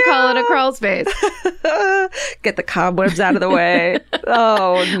 Some call it a crawl space. Get the cobwebs out of the way.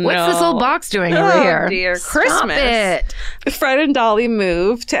 Oh, no. What's this old box doing over here? Oh, dear. Stop Christmas. it. Fred and Dolly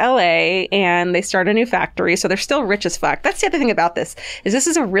move to LA and they start a new factory. So they're still rich as fuck. That's the other thing about this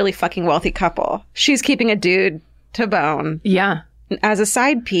is a really fucking wealthy couple. She's keeping a dude to bone. Yeah. As a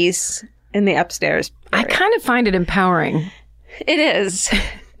side piece in the upstairs area. I kind of find it empowering. It is.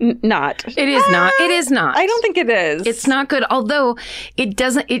 Not. It is not. It is not. I don't think it is. It's not good. Although it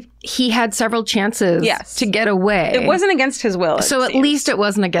doesn't. He had several chances to get away. It wasn't against his will. So at least it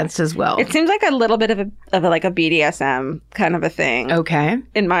wasn't against his will. It seems like a little bit of a like a BDSM kind of a thing. Okay.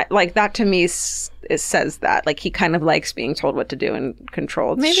 In my that to me it says that he kind of likes being told what to do and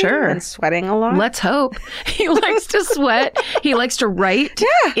controlled. Maybe, sure. And sweating a lot. Let's hope. He likes to sweat. He likes to write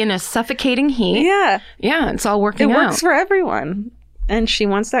in a suffocating heat. Yeah. Yeah. It's all working out. It works for everyone. And she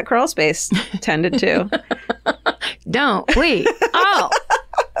wants that crawl space tended to. Don't. Wait. Oh.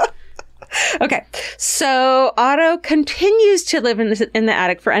 Okay. So Otto continues to live in the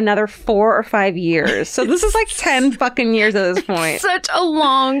attic for another 4 or 5 years. So this is like 10 fucking years at this point. Such a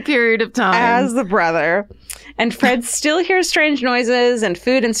long period of time. As the brother. And Fred still hears strange noises and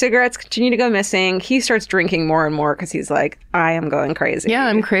food and cigarettes continue to go missing. He starts drinking more and more because he's like, I am going crazy. Yeah,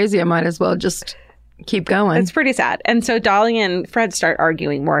 I'm crazy. I might as well just keep going. It's pretty sad. And so Dolly and Fred start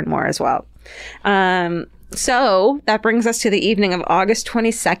arguing more and more as well. So that brings us to the evening of August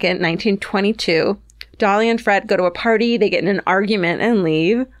 22nd, 1922. Dolly and Fred go to a party. They get in an argument and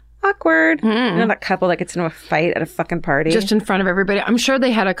leave. Awkward. You know that couple that gets into a fight at a fucking party? Just in front of everybody. I'm sure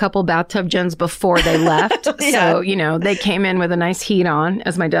they had a couple bathtub gins before they left. Yeah. So, you know, they came in with a nice heat on,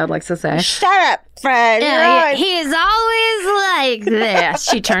 as my dad likes to say. Shut up, Fred. He's always like this.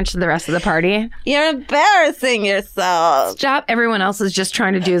 She turned to the rest of the party. You're embarrassing yourself. Stop. Everyone else is just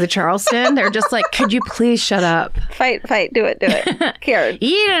trying to do the Charleston. They're just like, could you please shut up? Fight. Do it. Karen.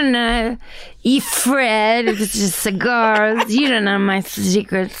 You don't know. Fred, it's just cigars. You don't know my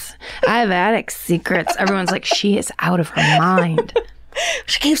secrets. I have attic secrets. Everyone's like, she is out of her mind.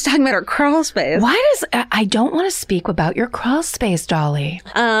 She keeps talking about her crawl space. Why does... I don't want to speak about your crawl space, Dolly.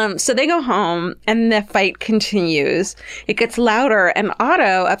 So they go home and the fight continues. It gets louder and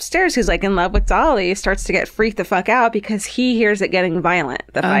Otto upstairs, who's like in love with Dolly, starts to get freaked the fuck out because he hears it getting violent,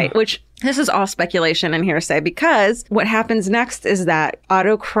 the fight, which... This is all speculation and hearsay because what happens next is that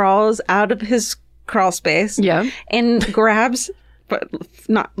Otto crawls out of his crawl space and grabs, but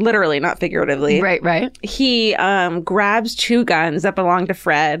not literally, not figuratively. Right. He grabs 2 guns that belong to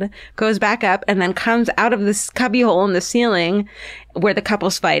Fred, goes back up, and then comes out of this cubbyhole in the ceiling where the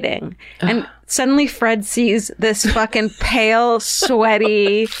couple's fighting. And suddenly Fred sees this fucking pale,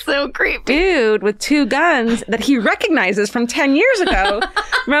 sweaty, so creepy dude with 2 guns that he recognizes from 10 years ago.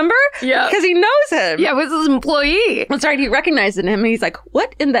 Remember? Yeah. Because he knows him. Yeah, it was his employee. That's right. He recognized him and he's like,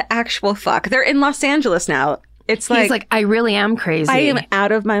 what in the actual fuck? They're in Los Angeles now. It's like, he's like, I really am crazy. I am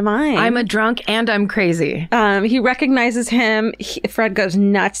out of my mind. I'm a drunk and I'm crazy. He recognizes him. Fred goes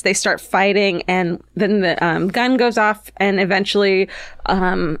nuts. They start fighting, and then the gun goes off, and eventually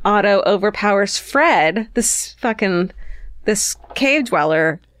Otto overpowers Fred. This cave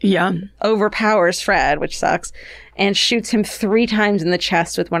dweller. Yeah. Overpowers Fred, which sucks, and shoots him 3 times in the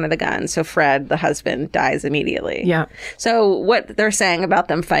chest with one of the guns. So Fred, the husband, dies immediately. Yeah. So what they're saying about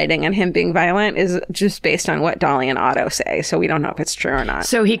them fighting and him being violent is just based on what Dolly and Otto say. So we don't know if it's true or not.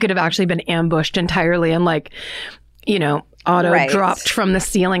 So he could have actually been ambushed entirely and like, you know, Otto dropped from the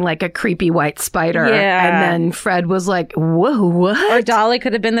ceiling like a creepy white spider. Yeah. And then Fred was like, whoa, what? Or Dolly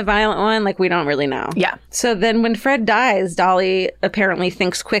could have been the violent one. Like, we don't really know. Yeah. So then when Fred dies, Dolly apparently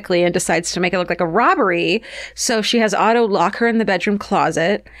thinks quickly and decides to make it look like a robbery. So she has Otto lock her in the bedroom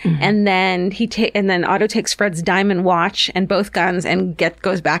closet. And then then Otto takes Fred's diamond watch and both guns and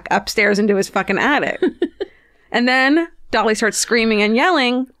goes back upstairs into his fucking attic. And then Dolly starts screaming and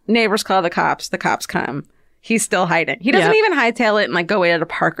yelling. Neighbors call the cops. The cops come. He's still hiding. He doesn't even hightail it and like go away to a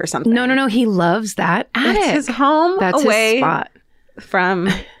park or something. No. He loves that attic. It's his home. That's away his spot from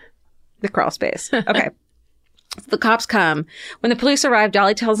the crawl space. Okay. The cops come. When the police arrive,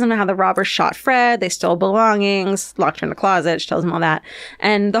 Dolly tells them how the robbers shot Fred. They stole belongings, locked her in the closet. She tells them all that.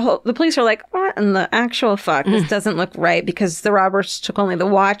 And the police are like, what in the actual fuck? This doesn't look right because the robbers took only the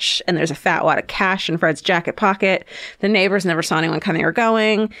watch and there's a fat wad of cash in Fred's jacket pocket. The neighbors never saw anyone coming or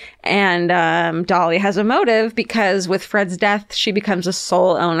going. And Dolly has a motive because with Fred's death, she becomes the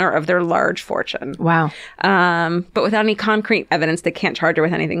sole owner of their large fortune. Wow. But without any concrete evidence, they can't charge her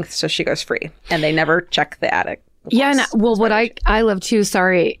with anything, so she goes free. And they never check the attic. Yeah, well, what I love too,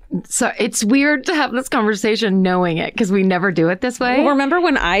 sorry. So it's weird to have this conversation knowing it because we never do it this way. Well, remember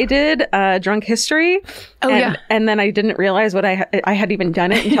when I did Drunk History? And then I didn't realize what I had even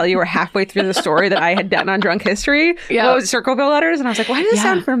done it until you were halfway through the story that I had done on Drunk History. Yeah. What was Circleville Letters? And I was like, why does this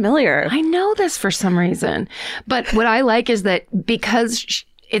sound familiar? I know this for some reason. But what I like is that because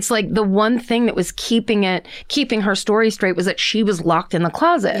it's like the one thing that was keeping her story straight was that she was locked in the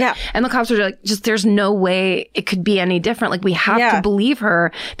closet. Yeah. And the cops were like, there's no way it could be any different. Like, we have to believe her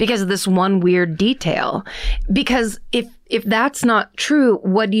because of this one weird detail. Because if that's not true,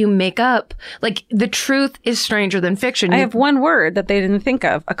 what do you make up? Like, the truth is stranger than fiction. I have one word that they didn't think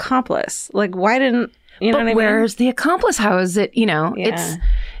of. Accomplice. Like, why didn't, you know what I mean? Where's the accomplice? How is it, it's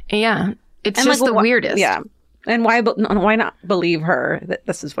just the weirdest. Yeah. And why not believe her that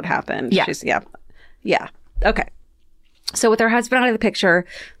this is what happened? Yeah. Yeah. Okay. So with her husband out of the picture,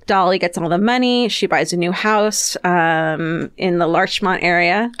 Dolly gets all the money. She buys a new house in the Larchmont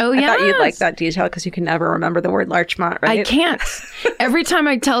area. Oh, yeah. I thought you'd like that detail because you can never remember the word Larchmont, right? I can't. Every time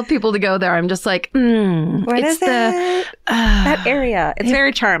I tell people to go there, I'm just like, what is it? That area. It's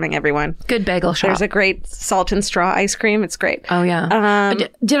very charming, everyone. Good bagel shop. There's a great salt and straw ice cream. It's great. Oh, yeah.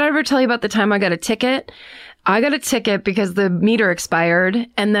 Did I ever tell you about the time I got a ticket? I got a ticket because the meter expired,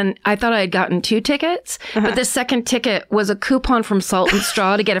 and then I thought I had gotten 2 tickets, but the second ticket was a coupon from Salt and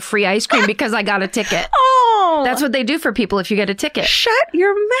Straw to get a free ice cream because I got a ticket. Oh, No. That's what they do for people if you get a ticket. Shut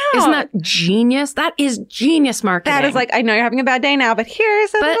your mouth. Isn't that genius? That is genius marketing. That is like, I know you're having a bad day now, but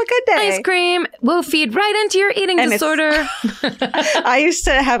here's a little good day. Ice cream will feed right into your eating disorder. I used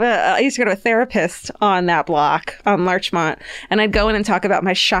to go to a therapist on that block on Larchmont, and I'd go in and talk about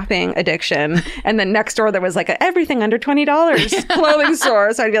my shopping addiction. And then next door there was like a everything under $20 clothing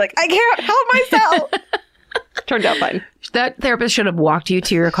store. So I'd be like, I can't help myself. Turned out fine. That therapist should have walked you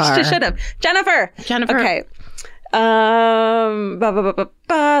to your car. She should have. Jennifer. Okay.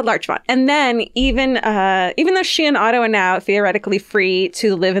 Larchmont. And then even though she and Otto are now theoretically free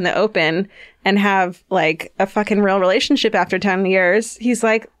to live in the open and have like a fucking real relationship after 10 years, he's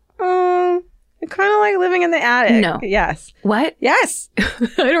like, I kind of like living in the attic. No. Yes. What? Yes. I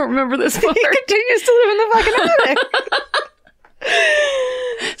don't remember this part. He continues to live in the fucking attic.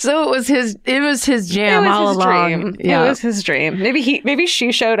 So it was his jam all along. Dream. Yeah. It was his dream. Maybe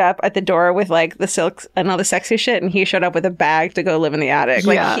she showed up at the door with like the silks and all the sexy shit, and he showed up with a bag to go live in the attic.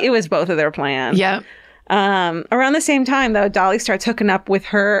 Like it was both of their plans. Yeah. Around the same time, though, Dolly starts hooking up with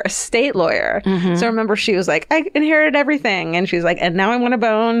her estate lawyer. Mm-hmm. So remember, she was like, I inherited everything. And she's like, and now I want to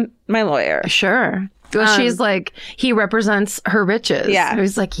bone my lawyer. Sure. Well, she's like, he represents her riches. Yeah.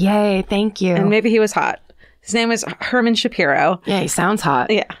 He's like, yay, thank you. And maybe he was hot. His name was Herman Shapiro. Yeah, he sounds hot.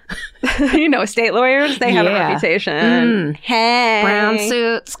 Yeah. Estate lawyers, they have a reputation. Hey. Brown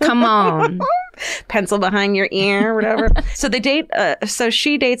suits, come on. Pencil behind your ear, whatever. So they date, so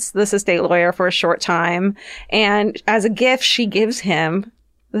she dates this estate lawyer for a short time. And as a gift, she gives him,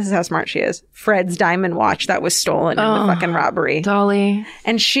 this is how smart she is, Fred's diamond watch that was stolen in the fucking robbery. Dolly.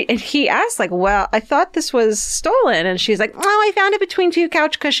 And he asked like, well, I thought this was stolen. And she's like, I found it between two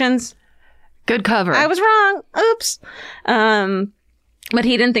couch cushions. Good cover. I was wrong. Oops. But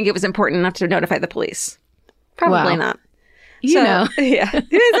he didn't think it was important enough to notify the police. Probably not. You know. Yeah. He's like,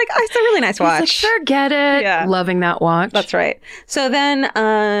 it's a really nice watch. He's like, forget it. Yeah. Loving that watch. That's right. So then,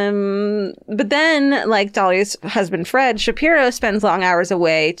 but then, like Dolly's husband, Fred Shapiro, spends long hours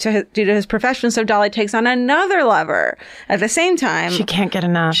away due to his profession. So Dolly takes on another lover at the same time. She can't get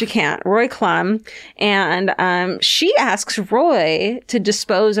enough. She can't. Roy Klum. And she asks Roy to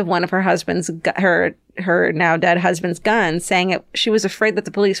dispose of one of her husband's, her now dead husband's gun, saying she was afraid that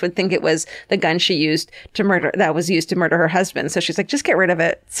the police would think it was the gun she used to murder her husband. So she's like, just get rid of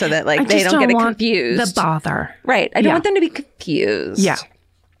it so that like they don't get it confused. The bother. Right. I don't want them to be confused. Yeah.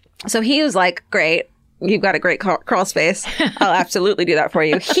 So he was like, great. You've got a great crawl space. I'll absolutely do that for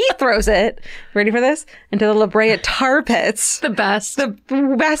you. He throws it, ready for this, into the La Brea tar pits. The best. The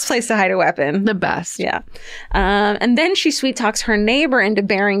best place to hide a weapon. The best. Yeah. And then she sweet talks her neighbor into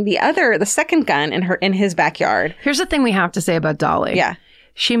burying the second gun in his backyard. Here's the thing we have to say about Dolly. Yeah.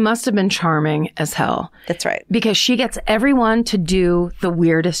 She must have been charming as hell. That's right. Because she gets everyone to do the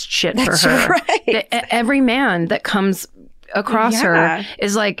weirdest shit for her. Right. Every man that comes across her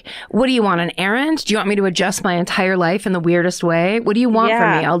is like, what do you want, an errand? Do you want me to adjust my entire life in the weirdest way? What do you want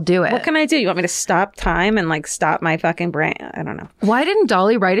from me? I'll do it. What can I do? You want me to stop time and like stop my fucking brain? I don't know. Why didn't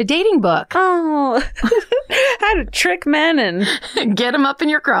Dolly write a dating book? Oh, how to trick men and get them up in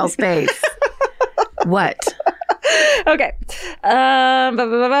your crawl space. What? Okay.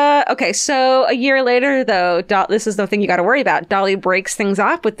 Okay. So a year later, though, this is the thing you got to worry about. Dolly breaks things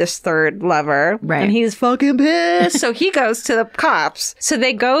off with this third lover. Right. And he's fucking pissed. So he goes to the cops. So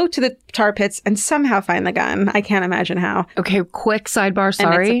they go to the tar pits and somehow find the gun. I can't imagine how. Okay. Quick sidebar.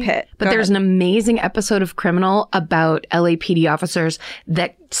 Sorry. And it's a pit. But there's an amazing episode of Criminal about LAPD officers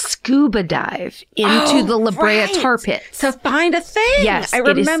that scuba dive into the La Brea tar pits to find a thing. Yes. I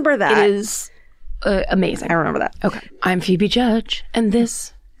remember that. It is amazing. I remember that. Okay. I'm Phoebe Judge, and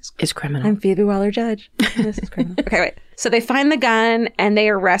this is Criminal. I'm Phoebe Waller-Judge. This is Criminal. Okay, wait. So they find the gun, and they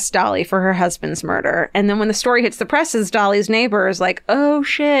arrest Dolly for her husband's murder. And then when the story hits the presses, Dolly's neighbor is like, oh,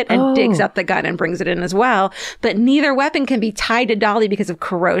 shit, and digs up the gun and brings it in as well. But neither weapon can be tied to Dolly because of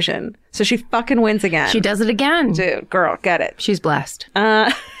corrosion. So she fucking wins again. She does it again. Dude, girl, get it. She's blessed.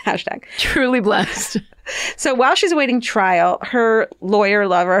 Hashtag. Truly blessed. So while she's awaiting trial, her lawyer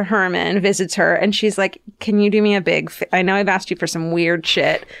lover, Herman, visits her and she's like, can you do me a I know I've asked you for some weird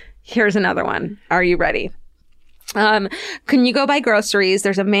shit. Here's another one. Are you ready? Can you go buy groceries?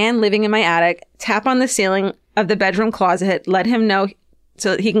 There's a man living in my attic. Tap on the ceiling of the bedroom closet. Let him know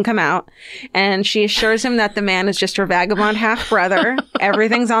so that he can come out. And she assures him that the man is just her vagabond half-brother.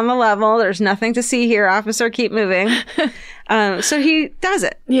 Everything's on the level. There's nothing to see here. Officer, keep moving. So he does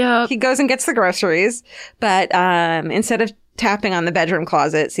it. Yeah. He goes and gets the groceries. But instead of tapping on the bedroom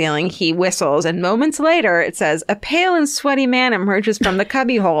closet ceiling, he whistles, and moments later, it says, a pale and sweaty man emerges from the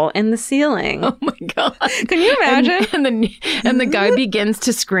cubbyhole in the ceiling. Oh my God. Can you imagine? And the guy begins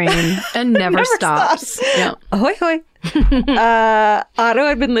to scream and never stops. Yeah. Ahoy, hoy. Otto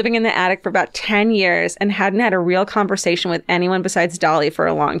had been living in the attic for about 10 years and hadn't had a real conversation with anyone besides Dolly for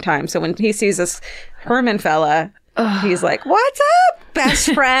a long time. So when he sees this Herman fella, he's like, what's up,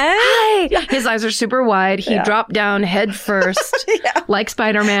 best friend? Hi. His eyes are super wide. He dropped down head first, like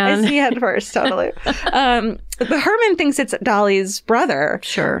Spider-Man. I see head first, totally. The Herman thinks it's Dolly's brother.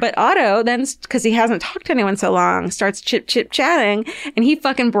 Sure. But Otto then, because he hasn't talked to anyone so long, starts chit-chatting, and he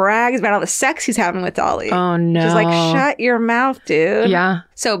fucking brags about all the sex he's having with Dolly. Oh, no. She's like, shut your mouth, dude. Yeah.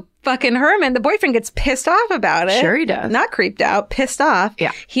 So fucking Herman, the boyfriend, gets pissed off about it. Sure he does. Not creeped out, pissed off.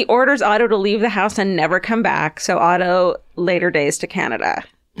 Yeah. He orders Otto to leave the house and never come back. So Otto later days to Canada.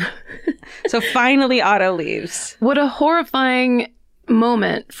 So finally Otto leaves. What a horrifying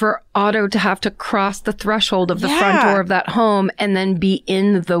moment for Otto to have to cross the threshold of the front door of that home and then be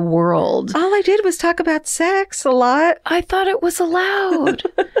in the world. All I did was talk about sex a lot. I thought it was allowed.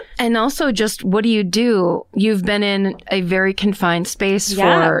 And also just, what do? You've been in a very confined space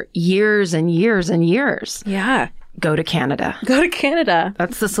for years and years and years. Yeah. Go to Canada. Go to Canada.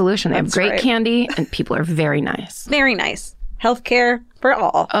 That's the solution. They have great candy and people are very nice. Very nice. Healthcare for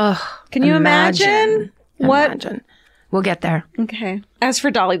all. Ugh. Can you imagine? Imagine. We'll get there. Okay. As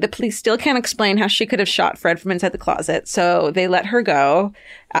for Dolly, the police still can't explain how she could have shot Fred from inside the closet. So they let her go,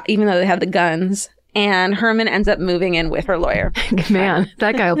 even though they have the guns. And Herman ends up moving in with her lawyer. Man,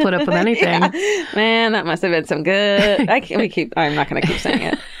 that guy will put up with anything. Yeah. Man, that must have been some good. I'm not going to keep saying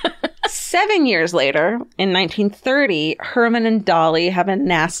it. 7 years later, in 1930, Herman and Dolly have a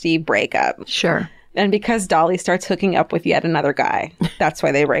nasty breakup. Sure. And because Dolly starts hooking up with yet another guy, that's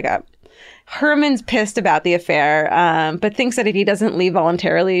why they break up. Herman's pissed about the affair, but thinks that if he doesn't leave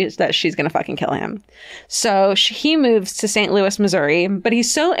voluntarily, that she's going to fucking kill him. So he moves to St. Louis, Missouri, but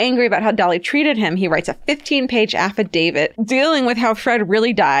he's so angry about how Dolly treated him, he writes a 15-page affidavit dealing with how Fred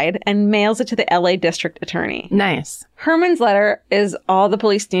really died and mails it to the LA district attorney. Nice. Herman's letter is all the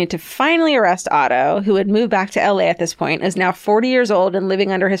police need to finally arrest Otto, who had moved back to LA at this point, is now 40 years old and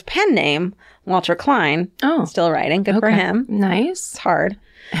living under his pen name, Walter Klein. Oh. Still writing. Good for him. Nice. It's hard.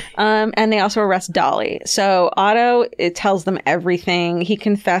 And they also arrest Dolly. So Otto, it tells them everything. He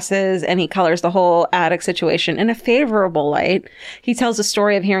confesses and he colors the whole attic situation in a favorable light. He tells the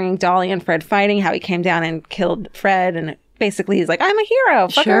story of hearing Dolly and Fred fighting, how he came down and killed Fred, and basically he's like, I'm a hero,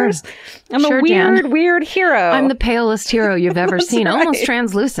 fuckers. Sure. I'm a weird hero. I'm the palest hero you've ever seen. Right. Almost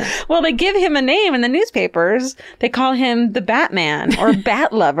translucent. Well, they give him a name in the newspapers. They call him the Batman or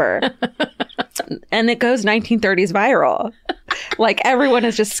Bat Lover. And it goes 1930s viral. Like, everyone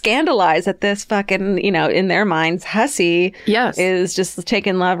is just scandalized that this fucking, in their minds, hussy is just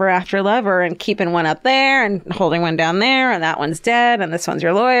taking lover after lover and keeping one up there and holding one down there, and that one's dead and this one's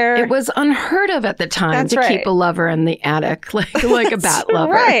your lawyer. It was unheard of at the time to keep a lover in the attic like a bat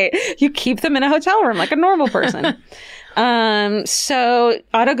lover. Right. You keep them in a hotel room like a normal person. So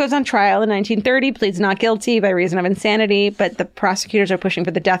Otto goes on trial in 1930, pleads not guilty by reason of insanity, but the prosecutors are pushing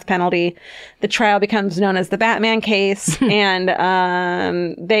for the death penalty. The trial becomes known as the Batman case, and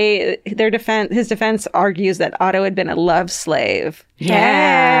his defense argues that Otto had been a love slave.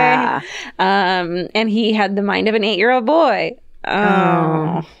 Yeah. And he had the mind of an 8-year-old boy.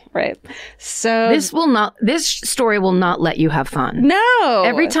 Oh. Right. So this story will not let you have fun. No.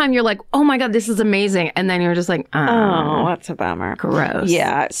 Every time you're like, oh my God, this is amazing. And then you're just like, oh, that's a bummer. Gross.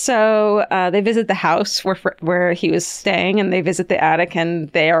 Yeah. So they visit the house where he was staying, and they visit the attic, and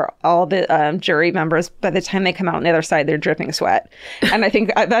they are all the jury members. By the time they come out on the other side, they're dripping sweat. And I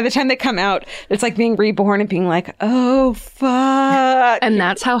think by the time they come out, it's like being reborn and being like, oh, fuck. And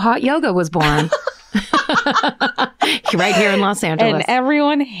that's how hot yoga was born. Right here in Los Angeles. And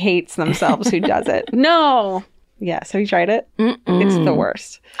everyone hates themselves who does it. No. Yes. Have you tried it? It's the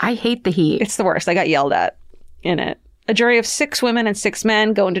worst. I hate the heat. It's the worst. I got yelled at in it. A jury of 6 women and 6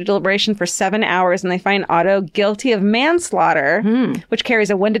 men go into deliberation for 7 hours, and they find Otto guilty of manslaughter, which carries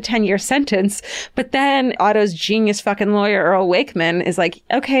a 1 to 10 year sentence. But then Otto's genius fucking lawyer, Earl Wakeman, is like,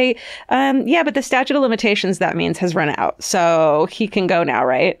 okay, but the statute of limitations, that means, has run out. So he can go now,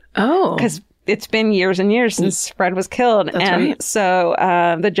 right? Oh. Because it's been years and years since Fred was killed. That's right. So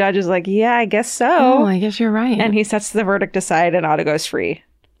the judge is like, yeah, I guess so. Oh, I guess you're right. And he sets the verdict aside, and Otto goes free.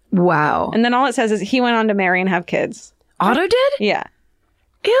 Wow. And then all it says is he went on to marry and have kids. Otto did? Yeah.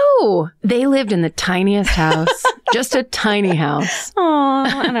 Ew. They lived in the tiniest house. Just a tiny house. Oh,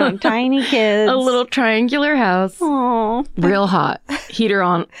 I know. Tiny kids. A little triangular house. Oh. Real hot. Heater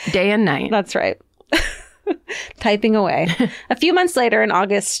on day and night. That's right. Typing away. A few months later, in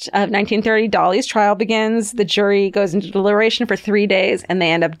August of 1930, Dolly's trial begins. The jury goes into deliberation for 3 days, and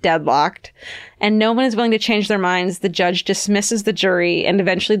they end up deadlocked. And no one is willing to change their minds. The judge dismisses the jury, and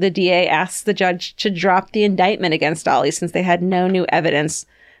eventually the DA asks the judge to drop the indictment against Dolly since they had no new evidence.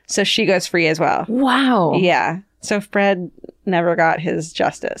 So she goes free as well. Wow. Yeah. So Fred never got his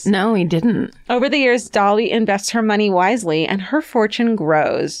justice. No, he didn't. Over the years, Dolly invests her money wisely and her fortune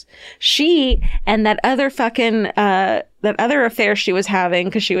grows. She and that other affair she was having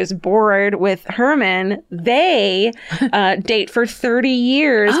because she was bored with Herman, they date for 30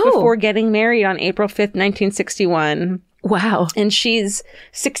 years before getting married on April 5th, 1961. Wow. And she's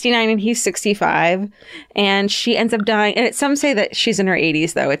 69 and he's 65. And she ends up dying. And some say that she's in her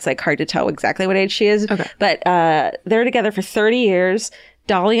 80s, though. It's like hard to tell exactly what age she is. Okay. But they're together for 30 years.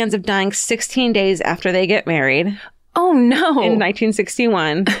 Dolly ends up dying 16 days after they get married. Oh, no. In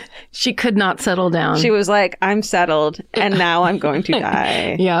 1961. She could not settle down. She was like, I'm settled and now I'm going to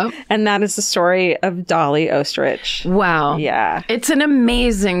die. Yeah. And that is the story of Dolly Ostrich. Wow. Yeah. It's an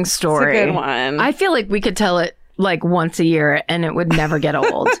amazing story. It's a good one. I feel like we could tell it like once a year and it would never get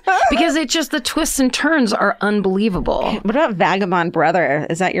old because it just, the twists and turns are unbelievable. What about Vagabond Brother?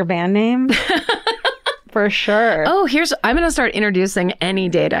 Is that your band name? For sure. Oh, I'm going to start introducing any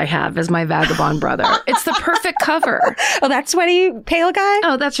date I have as my Vagabond Brother. It's the perfect cover. Oh, that sweaty pale guy?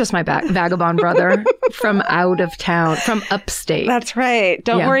 Oh, that's just my Vagabond Brother from out of town, from upstate. That's right.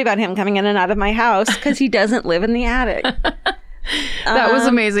 Don't worry about him coming in and out of my house because he doesn't live in the attic. That was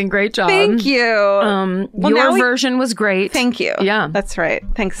amazing. Great job. Thank you. Your version was great. Thank you. Yeah. That's right.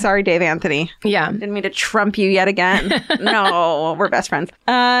 Thanks. Sorry, Dave Anthony. Yeah. Didn't mean to trump you yet again. No, we're best friends.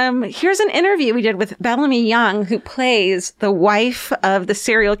 Here's an interview we did with Bellamy Young, who plays the wife of the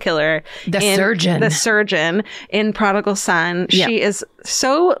serial killer. The surgeon in Prodigal Son. Yeah. She is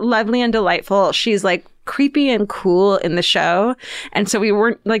so lovely and delightful. She's like creepy and cool in the show. And so we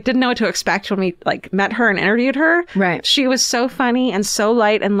didn't know what to expect when we met her and interviewed her. Right. She was so funny and so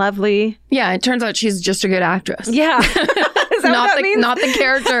light and lovely. Yeah. It turns out she's just a good actress. Yeah. Is that what that means? Not the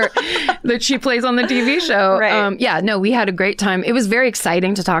character that she plays on the TV show. Right. We had a great time. It was very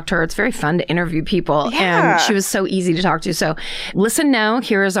exciting to talk to her. It's very fun to interview people. Yeah. And she was so easy to talk to. So listen now.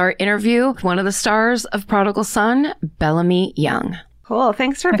 Here is our interview with one of the stars of Prodigal Son, Bellamy Young. Cool.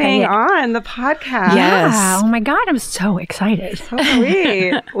 Thanks for being on the podcast. Yes. Yeah. Oh my God, I'm so excited. So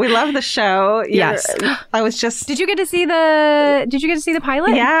we love the show. Yes. I was just. Did you get to see the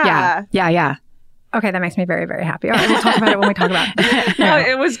pilot? Yeah. Yeah. Okay, that makes me very, very happy. All right, we'll talk about it when we talk about it. No,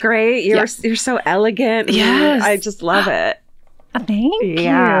 it was great. You're so elegant. Yes. I just love it. Thank you.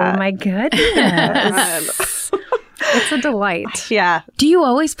 My goodness. It's a delight. Yeah. Do you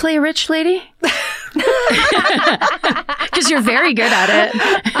always play a rich lady? Because you're very good at it.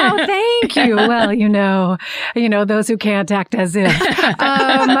 Oh, thank you. Well, you know, those who can't act as if.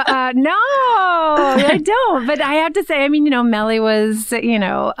 No, I don't. But I have to say, Melly was,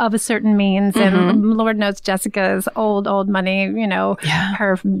 of a certain means, and Lord knows Jessica's old money.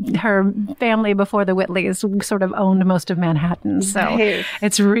 Her family before the Whitleys sort of owned most of Manhattan, so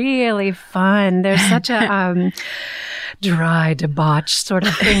it's really fun. There's such a dry, debauched sort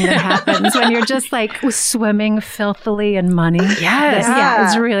of thing that happens when you're just swimming filthily in money. Yes. Yeah.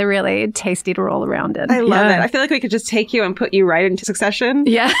 It's really, really tasty to roll around in. I love it. I feel like we could just take you and put you right into Succession.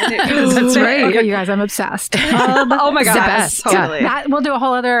 Yeah. That's right. Okay, you guys, I'm obsessed. Oh my God. The best. Totally. Yeah. We'll do a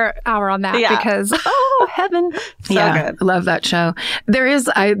whole other hour on that because, heaven. So good. I love that show. There is,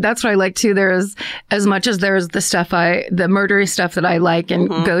 that's what I like too. There is, as much as there's the murdery stuff that I like and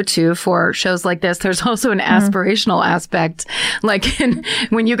go to for shows like this, there's also an aspirational aspect. Like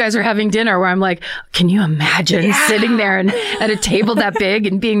when you guys are having dinner where I'm like, can you imagine sitting there and at a table that big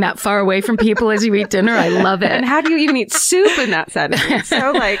and being that far away from people as you eat dinner? I love it. And how do you even eat soup in that setting?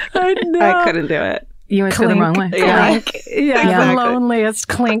 So I couldn't do it. You went to the wrong way. Yeah. Yeah, Exactly. The loneliest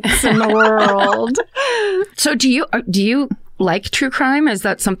clinks in the world. So do you like true crime? Is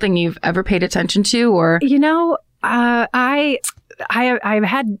that something you've ever paid attention to, or? I've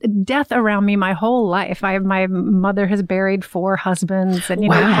had death around me my whole life. My mother has buried 4 husbands and,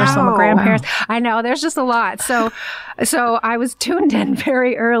 of course, some grandparents. Wow. I know, there's just a lot. So I was tuned in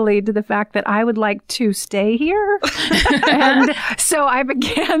very early to the fact that I would like to stay here. And so I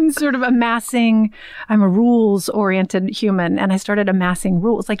began sort of amassing, I'm a rules-oriented human, and I started amassing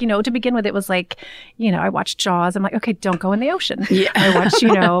rules. To begin with, it was I watched Jaws. I'm like, okay, don't go in the ocean. Yeah. I watched,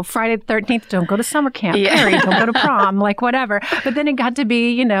 Friday the 13th, don't go to summer camp. Yeah. Carrie, don't go to prom, whatever. But But then it got to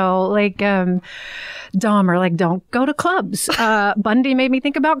be, like Dahmer, like, don't go to clubs. Bundy made me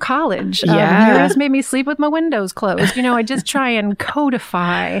think about college. Yours made me sleep with my windows closed. I just try and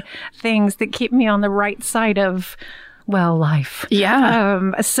codify things that keep me on the right side of life.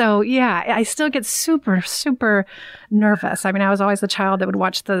 Yeah. I still get super, super nervous. I mean, I was always the child that would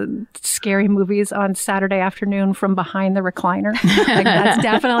watch the scary movies on Saturday afternoon from behind the recliner. Like, that's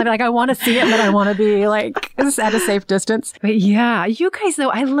definitely like, I want to see it, but I want to be like at a safe distance. But yeah, you guys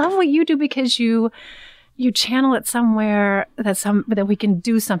though, I love what you do because you channel it somewhere that we can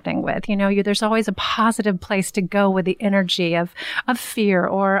do something with. There's always a positive place to go with the energy of fear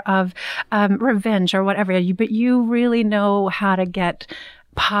or of revenge or whatever. But you really know how to get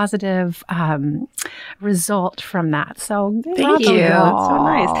positive result from that. So thank you. That's so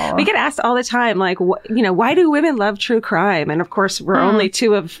nice. We get asked all the time, like, why do women love true crime? And of course, we're only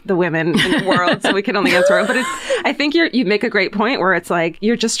two of the women in the world, so we can only answer it. But I think you make a great point where it's like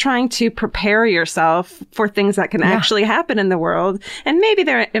you're just trying to prepare yourself for things that can actually happen in the world. And maybe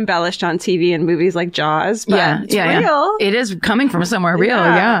they're embellished on TV and movies like Jaws, but it's real. Yeah. It is coming from somewhere real.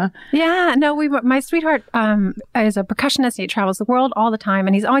 Yeah. No, my sweetheart is a percussionist. He travels the world all the time.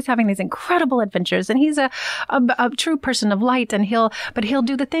 And he's always having these incredible adventures. And he's a true person of light. And he'll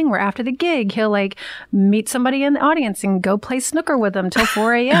do the thing where after the gig, he'll like meet somebody in the audience and go play snooker with them till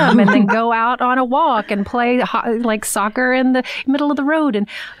 4 a.m. and then go out on a walk and play like soccer in the middle of the road.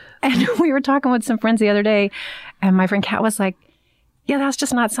 And we were talking with some friends the other day, and my friend Kat was like, yeah, that's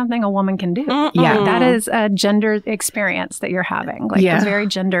just not something a woman can do. Mm-mm. Yeah, that is a gendered experience that you're having. Like, it's a very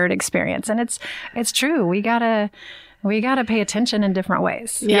gendered experience. And it's true. We gotta pay attention in different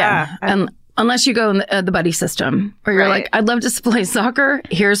ways. Yeah. And unless you go in the buddy system where you're like, I'd love to play soccer.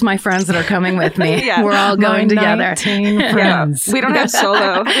 Here's my friends that are coming with me. We're all going together. Friends. We don't have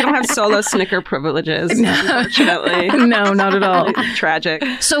solo snicker privileges, unfortunately. No, not at all. Tragic.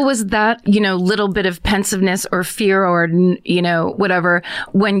 So was that, little bit of pensiveness or fear or, whatever,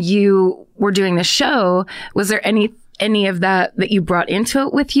 when you were doing the show, was there any of that you brought into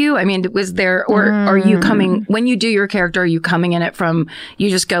it with you? I mean, was there, or are you coming, when you do your character, are you coming in it from,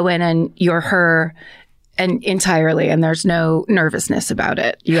 you just go in and you're her and entirely, and there's no nervousness about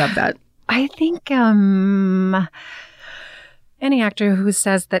it? You have that? I think, any actor who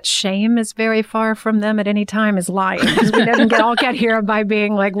says that shame is very far from them at any time is lying, because we didn't all get here by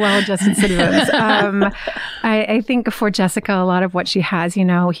being like well-adjusted citizens. I think for Jessica, a lot of what she has,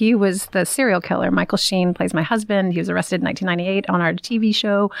 he was the serial killer. Michael Sheen plays my husband. He was arrested in 1998 on our TV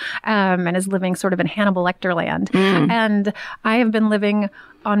show, and is living sort of in Hannibal Lecter land. And I have been living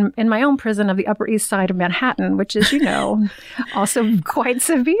in my own prison of the Upper East Side of Manhattan, which is, also quite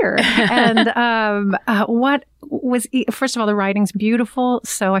severe. And what was, first of all, the writing's beautiful.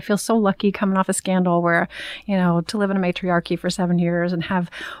 So I feel so lucky coming off a Scandal where, to live in a matriarchy for 7 years and have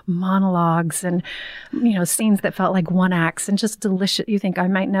monologues and, scenes that felt like one acts and just delicious. You think I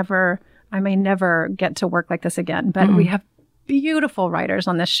may never get to work like this again, but we have beautiful writers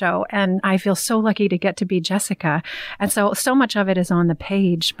on this show. And I feel so lucky to get to be Jessica. And so much of it is on the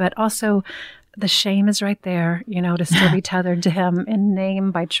page, but also the shame is right there, to still be tethered to him in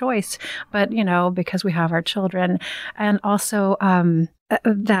name by choice, but, because we have our children. And also,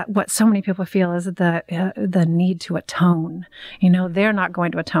 that what so many people feel is the need to atone. They're not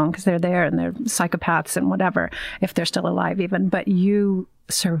going to atone because they're there and they're psychopaths and whatever, if they're still alive even, but you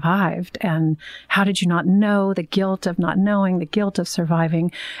survived. And how did you not know? The guilt of not knowing, the guilt of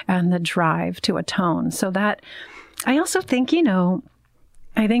surviving, and the drive to atone. So that, I also think,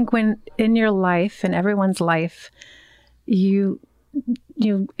 I think when in your life, in everyone's life, you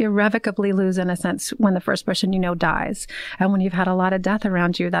irrevocably lose innocence when the first person dies. And when you've had a lot of death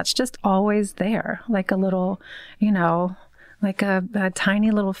around you, that's just always there, like a little, like a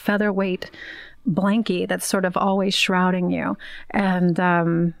tiny little featherweight blankie that's sort of always shrouding you. And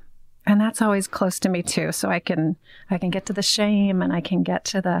that's always close to me too. So I can get to the shame, and I can get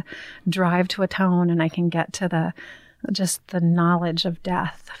to the drive to atone, and I can get to just the knowledge of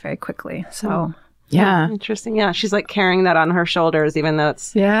death very quickly. So yeah. Interesting. Yeah. She's like carrying that on her shoulders, even though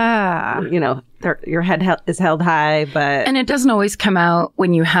it's, your head is held high, but. And it doesn't always come out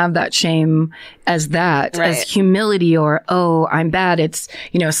when you have that shame as that, as humility or, oh, I'm bad. It's,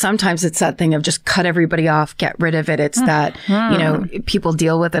 sometimes it's that thing of just cut everybody off, get rid of it. It's that, people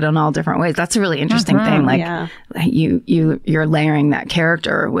deal with it in all different ways. That's a really interesting thing. Like you're layering that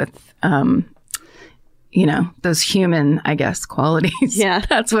character with, those human, I guess, qualities. Yeah.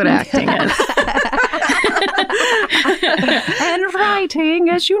 That's what acting is. And writing,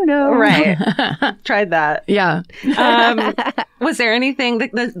 as you know. Right. Tried that. Yeah. Was there anything,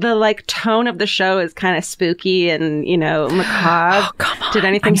 the like tone of the show is kind of spooky and, you know, macabre. Oh, come on. Did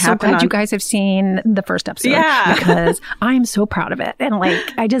anything I'm happen? so glad you guys have seen the first episode. Yeah. Because I'm so proud of it. And like,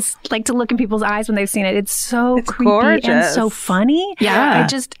 I just like to look in people's eyes when they've seen it. It's so creepy gorgeous. and so funny. Yeah. It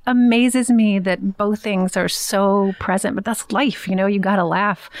just amazes me that both things are so present, but that's life. You know, you got to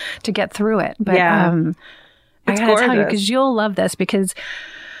laugh to get through it. But, I gotta tell you, because you'll love this because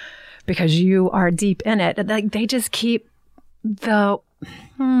you are deep in it. Like they just keep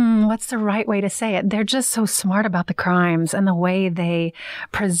what's the right way to say it? They're just so smart about the crimes and the way they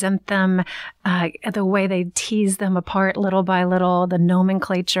present them, the way they tease them apart little by little, the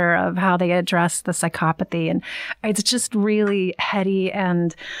nomenclature of how they address the psychopathy. And it's just really heady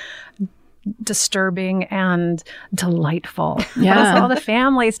and disturbing and delightful. Yeah. But also all the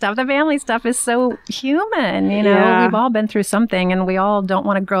family stuff. The family stuff is so human, you know. Yeah. We've all been through something and we all don't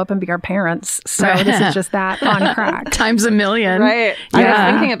want to grow up and be our parents. So this is just that on crack. Times a million. Right. Yeah.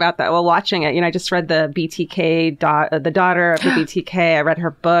 I was thinking about that while watching it. You know, I just read the BTK, the daughter of the BTK. I read her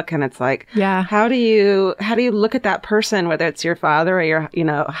book and it's like, Yeah. how do you look at that person, whether it's your father or your, you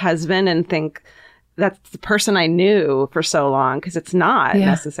know, husband, and think that's the person I knew for so long? Because it's not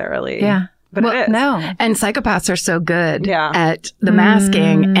necessarily. Yeah. But it is. No. And psychopaths are so good Yeah. at the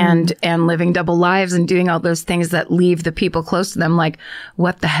masking and living double lives and doing all those things that leave the people close to them like,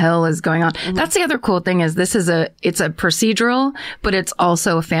 what the hell is going on? That's the other cool thing is it's a procedural, but it's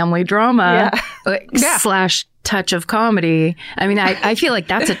also a family drama slash touch of comedy. I mean, I feel like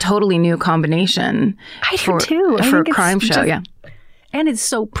that's a totally new combination. I do too. I For a think it's crime show. just- Yeah. And it's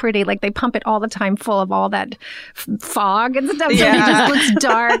so pretty. Like they pump it all the time full of all that fog and stuff. So Yeah. it just looks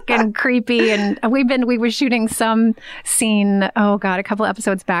dark and creepy. And we were shooting some scene, a couple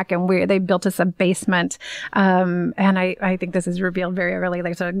episodes back, and they built us a basement. And I think this is revealed very early.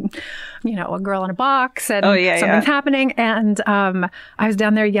 There's a girl in a box and something's happening. And I was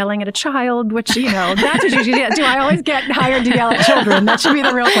down there yelling at a child, which, you know, that's what you should do. Do I always get hired to yell at children? That should be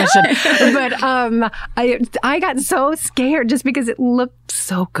the real question. But I got so scared just because it looked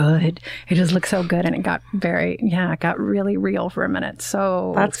so good. It just looked so good, and it got it got really real for a minute.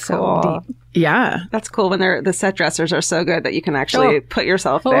 So That's so cool. deep. Yeah. That's cool when the set dressers are so good that you can actually put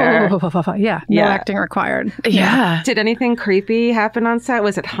yourself there. Yeah, no acting required. Yeah. Did anything creepy happen on set?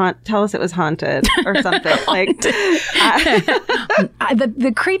 Was it tell us it was haunted or something? Like The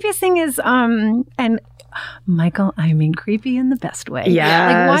creepiest thing is and Michael, I mean creepy in the best way.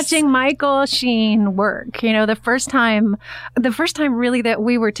 Yes. Like watching Michael Sheen work. You know, the first time really that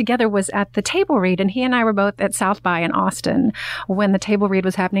we were together was at the table read, and he and I were both at South by in Austin when the table read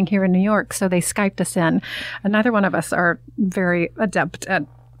was happening here in New York. So they Skyped us in. And neither one of us are very adept at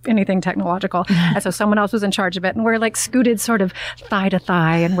anything technological. And so someone else was in charge of it. And we're like scooted sort of thigh to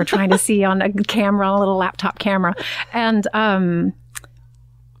thigh, and we're trying to see on a camera, on a little laptop camera. And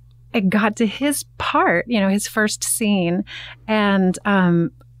it got to his part, you know, his first scene, and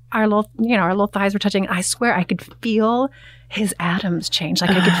our little thighs were touching. I swear I could feel his atoms change.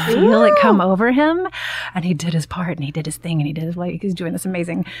 Like I could feel it come over him, and he did his part and he did his thing and he was doing this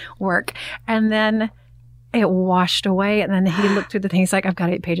amazing work. And then it washed away, and then he looked through the thing. He's like, I've got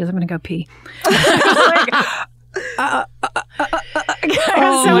 8 pages. I'm going to go pee. I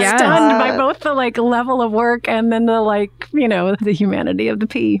was so stunned by both the like level of work and then the the humanity of the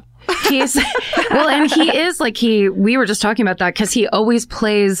pee. And he is like we were just talking about that because he always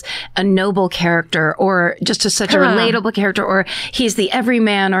plays a noble character or just such a relatable character, or he's the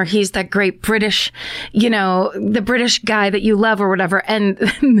everyman, or he's that great British, the British guy that you love or whatever. And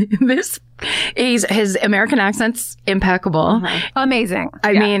his American accent's impeccable. Amazing.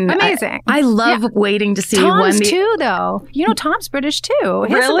 I mean, amazing. I love waiting to see Tom's too, though. You know, Tom's British too.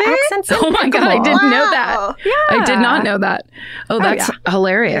 His Really? accent's oh my God, I didn't know that. Yeah. I did not know that. Oh, that's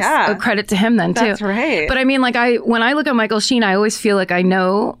hilarious. Yeah. Oh, credit to him then too. That's right. But I mean, like when I look at Michael Sheen, I always feel like I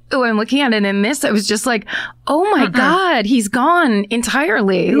know who I'm looking at. And in this, I was just like, oh my God, he's gone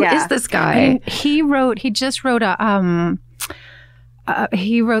entirely. Who is this guy? And he just wrote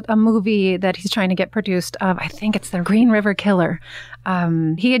he wrote a movie that he's trying to get produced of. I think it's the Green River Killer.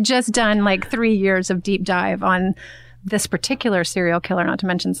 He had just done like 3 years of deep dive on this particular serial killer, not to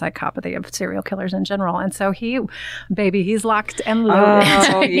mention psychopathy of serial killers in general. And so he's locked and loaded.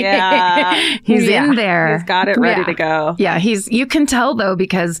 Oh, yeah. He's in there. He's got it ready to go. Yeah, you can tell though,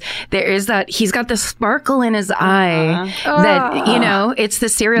 because there is he's got the sparkle in his eye that, it's the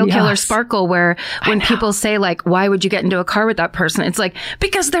serial killer sparkle where when people say like, why would you get into a car with that person? It's like,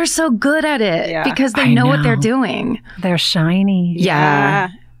 because they're so good at it, because they know what they're doing. They're shiny. Yeah.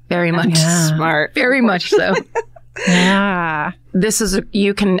 Very much smart. Very much so. Yeah.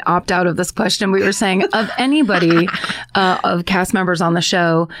 You can opt out of this question. We were saying, of anybody, of cast members on the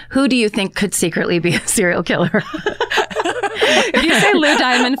show, who do you think could secretly be a serial killer? If you say Lou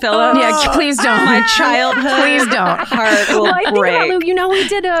Diamond Phillips, yeah, please don't. My childhood, please don't. Heart will I think break. about Lou. You know, we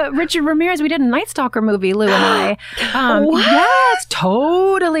did a Richard Ramirez. We did a Night Stalker movie, Lou and I. Yes,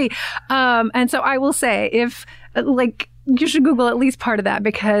 totally. And so I will say, if you should Google at least part of that,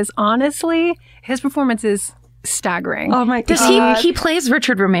 because honestly, his performance is staggering. Oh my God. Does he plays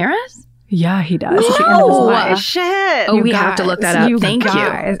Richard Ramirez? Yeah, he does. At the end of his life. Shit. Oh, we have to look that up. Thank you.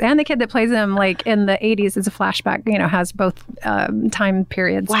 And the kid that plays him, like in the 80s, is a flashback. You know, has both time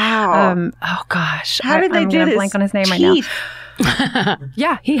periods. Wow. Oh gosh. How did they do this? Blank on his name right now.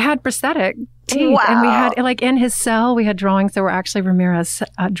 Yeah, he had prosthetic teeth, and we had in his cell we had drawings that were actually Ramirez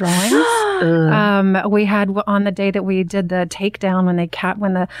drawings. We had on the day that we did the takedown when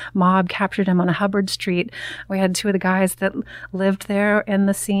the mob captured him on a Hubbard Street. We had two of the guys that lived there in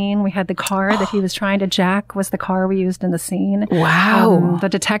the scene. We had the car that he was trying to jack was the car we used in the scene. Wow. The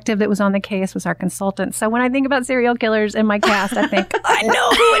detective that was on the case was our consultant. So when I think about serial killers in my cast, I think I know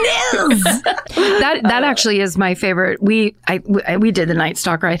who it is. That actually is my favorite. We did the Night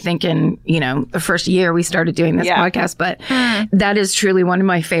Stalker, I think, in the first year we started doing this podcast, but that is truly one of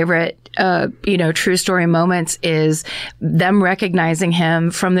my favorite true story moments, is them recognizing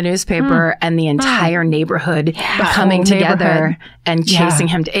him from the newspaper and the entire neighborhood coming together and chasing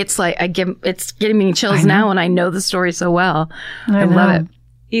him. It's like it's getting me chills now, and I know the story so well. I love it.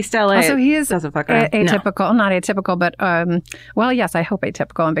 East LA. So he is doesn't fuck around. Atypical, not atypical, but yes, I hope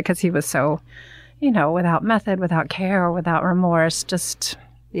atypical, and because he was so, without method, without care, without remorse, just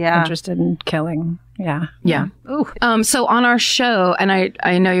interested in killing. Yeah. Ooh. So on our show, and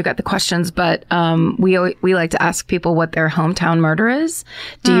I know you got the questions, but we like to ask people what their hometown murder is.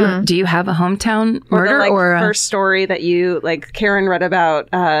 Do you have a hometown murder or first story that you Karen read about?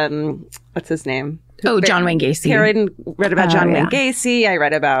 What's his name? John Wayne Gacy. Karen read about John Wayne Gacy. I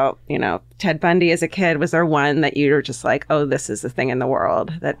read about, Ted Bundy as a kid. Was there one that you were just like, oh, this is the thing in the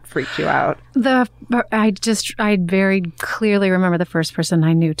world that freaked you out? I very clearly remember the first person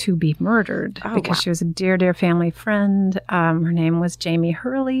I knew to be murdered because she was a dear, dear family friend. Her name was Jamie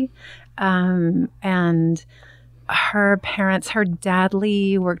Hurley. And her parents, her dad,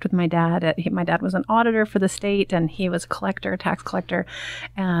 Lee, worked with my dad. My dad was an auditor for the state, and he was a tax collector.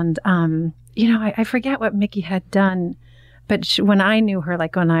 And, I forget what Mickey had done, but when I knew her,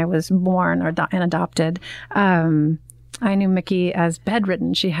 like when I was born and adopted, I knew Mickey as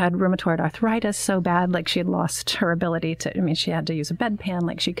bedridden. She had rheumatoid arthritis so bad, like she had lost her ability to, she had to use a bedpan,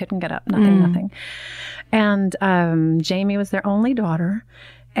 like she couldn't get up, nothing. And Jamie was their only daughter,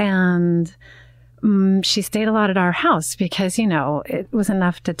 and she stayed a lot at our house because, it was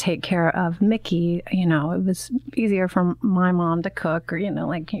enough to take care of Mickey. It was easier for my mom to cook, and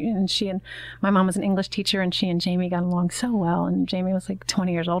my mom was an English teacher, and she and Jamie got along so well. And Jamie was like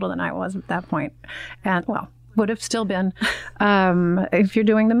 20 years older than I was at that point. And would have still been, if you're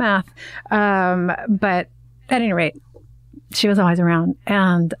doing the math. But at any rate, she was always around.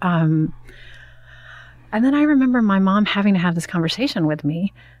 And then I remember my mom having to have this conversation with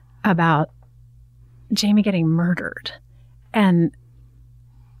me about Jamie getting murdered. And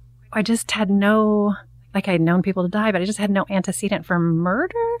I just had I had known people to die, but I just had no antecedent for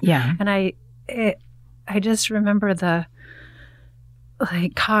murder. Yeah. And I just remember the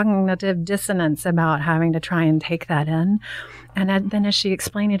cognitive dissonance about having to try and take that in. And then as she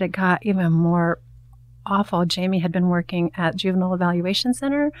explained it, it got even more awful. Jamie had been working at Juvenile Evaluation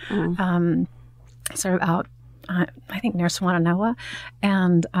Center, sort of out, I think near Swannanoa.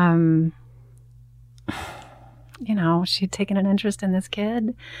 And, she'd taken an interest in this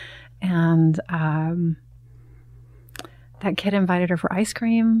kid, and that kid invited her for ice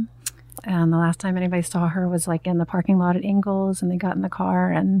cream. And the last time anybody saw her was in the parking lot at Ingalls, and they got in the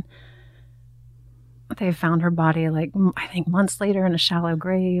car, and they found her body I think months later in a shallow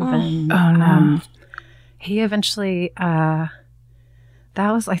grave. And he eventually, I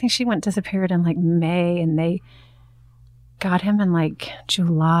think she disappeared in May, and they got him in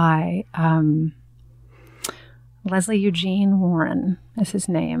July. Leslie Eugene Warren is his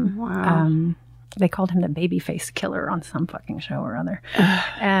name. Wow. They called him the babyface killer on some fucking show or other.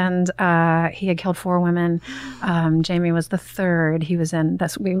 And he had killed 4 women. Jamie was the third. We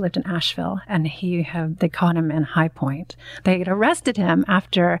lived in Asheville, and they caught him in High Point. They had arrested him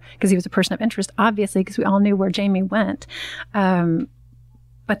because he was a person of interest, obviously, because we all knew where Jamie went.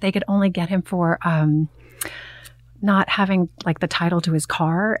 But they could only get him for not having like the title to his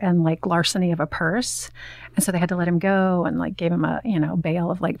car and like larceny of a purse. And so they had to let him go and like gave him a, bail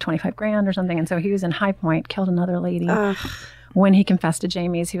of like 25 grand or something. And so he was in High Point, killed another lady. When he confessed to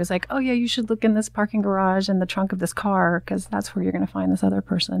Jamie's, he was like, oh yeah, you should look in this parking garage in the trunk of this car because that's where you're going to find this other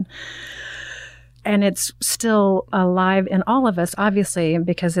person. And it's still alive in all of us, obviously,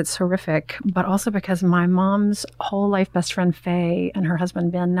 because it's horrific, but also because my mom's whole life best friend, Faye, and her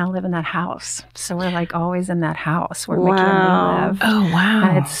husband, Ben, now live in that house. So we're like always in that house where Mickey and me live. Oh, wow.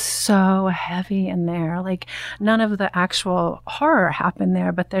 And it's so heavy in there. Like none of the actual horror happened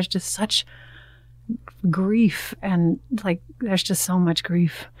there, but there's just such grief and like there's just so much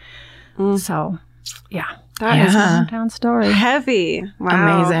grief. So, yeah. That is a hometown story. Heavy.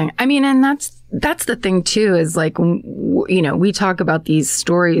 Wow. Amazing. I mean, and that's the thing too, is like, we talk about these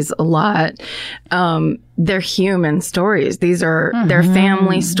stories a lot. They're human stories. These are, they're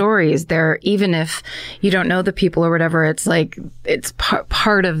family stories. They're, even if you don't know the people or whatever, it's like, it's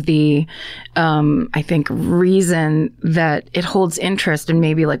part of the, I think, reason that it holds interest. And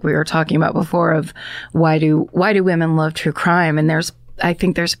maybe like we were talking about before of why do women love true crime? And I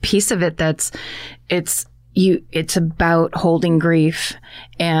think there's a piece of it it's about holding grief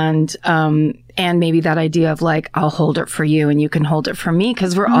and maybe that idea of like, I'll hold it for you and you can hold it for me.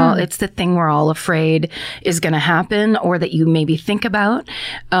 Cause it's the thing we're all afraid is going to happen or that you maybe think about.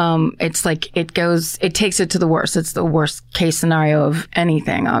 It's like, it takes it to the worst. It's the worst case scenario of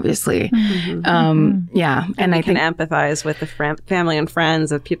anything, obviously. Yeah. And I can empathize with the family and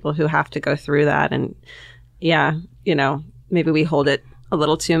friends of people who have to go through that. And yeah, maybe we hold it a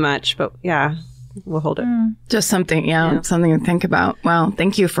little too much, but yeah. We'll hold it. Just something, something to think about. Wow,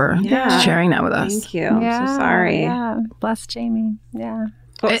 thank you for sharing that with us. Thank you. I'm so sorry. Yeah, bless Jamie. Yeah.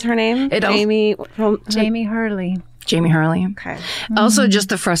 What was her name? Jamie. Jamie Hurley. Jamie Hurley. Okay. Also, just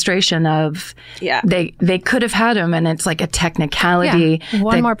the frustration of they could have had him, and it's like a technicality. Yeah.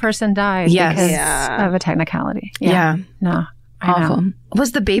 One more person died because of a technicality. Yeah. No. Awful.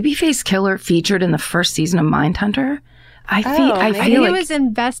 Was the babyface killer featured in the first season of Mindhunter? I feel like it was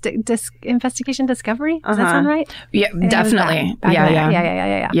Investigation Discovery. Does that sound right? Yeah, definitely.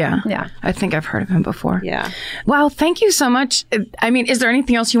 Yeah. I think I've heard of him before. Yeah. Wow. Thank you so much. I mean, is there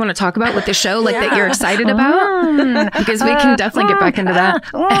anything else you want to talk about with the show, like that you're excited about? Because we can definitely get back into that.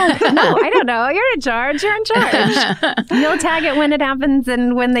 No, I don't know. You're in charge. You're in charge. You'll tag it when it happens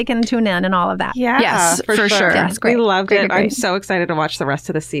and when they can tune in and all of that. Yeah. Yes, for sure. Yes, great. We loved it. Great. I'm so excited to watch the rest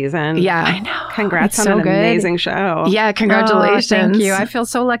of the season. Yeah. I know. Congrats on an amazing show. Yeah. Congratulations. Thank you. I feel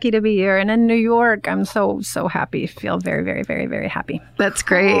so lucky to be here. And in New York, I'm so happy. Feel very, very, very, very happy. That's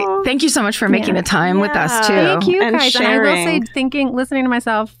great. Thank you so much for making the time with us, too. Thank you, and guys. sharing. And I will say, listening to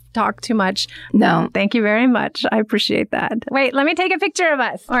myself talk too much. No. Thank you very much. I appreciate that. Wait, let me take a picture of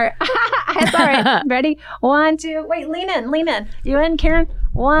us. All right. It's all right. Ready? 1, 2. Wait, lean in. You in, Karen?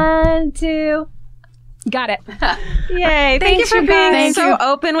 1, 2. Got it. Yay. Thank you for being so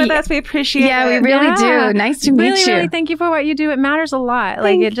open with us. We appreciate it. Yeah, we really do. Nice to meet you. Really, thank you for what you do. It matters a lot.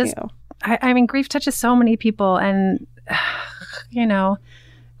 Thank it just, you. I mean, grief touches so many people and, the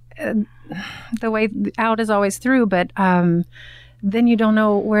way out is always through, but, then you don't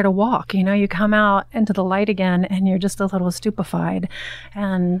know where to walk. You come out into the light again and you're just a little stupefied.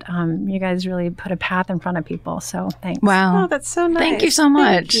 And you guys really put a path in front of people. So thanks. Wow. Oh, that's so nice. Thank you so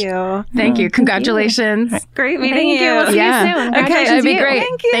much. Thank you. Congratulations. Great meeting you. We'll see you soon. Okay, that'd be great.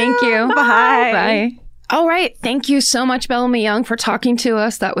 Thank you. Bye. Bye. All right. Thank you so much, Bellamy Young, for talking to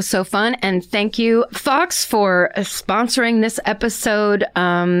us. That was so fun. And thank you, Fox, for sponsoring this episode.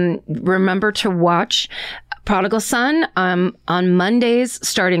 Remember to watch Prodigal Son on Mondays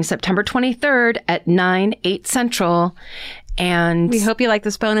starting September 23rd at 8 Central. And we hope you like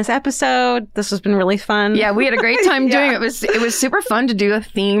this bonus episode. This has been really fun. Yeah, we had a great time doing it. It was super fun to do a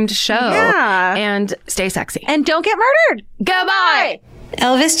themed show. Yeah. And stay sexy. And don't get murdered. Goodbye.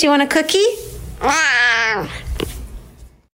 Elvis, do you want a cookie?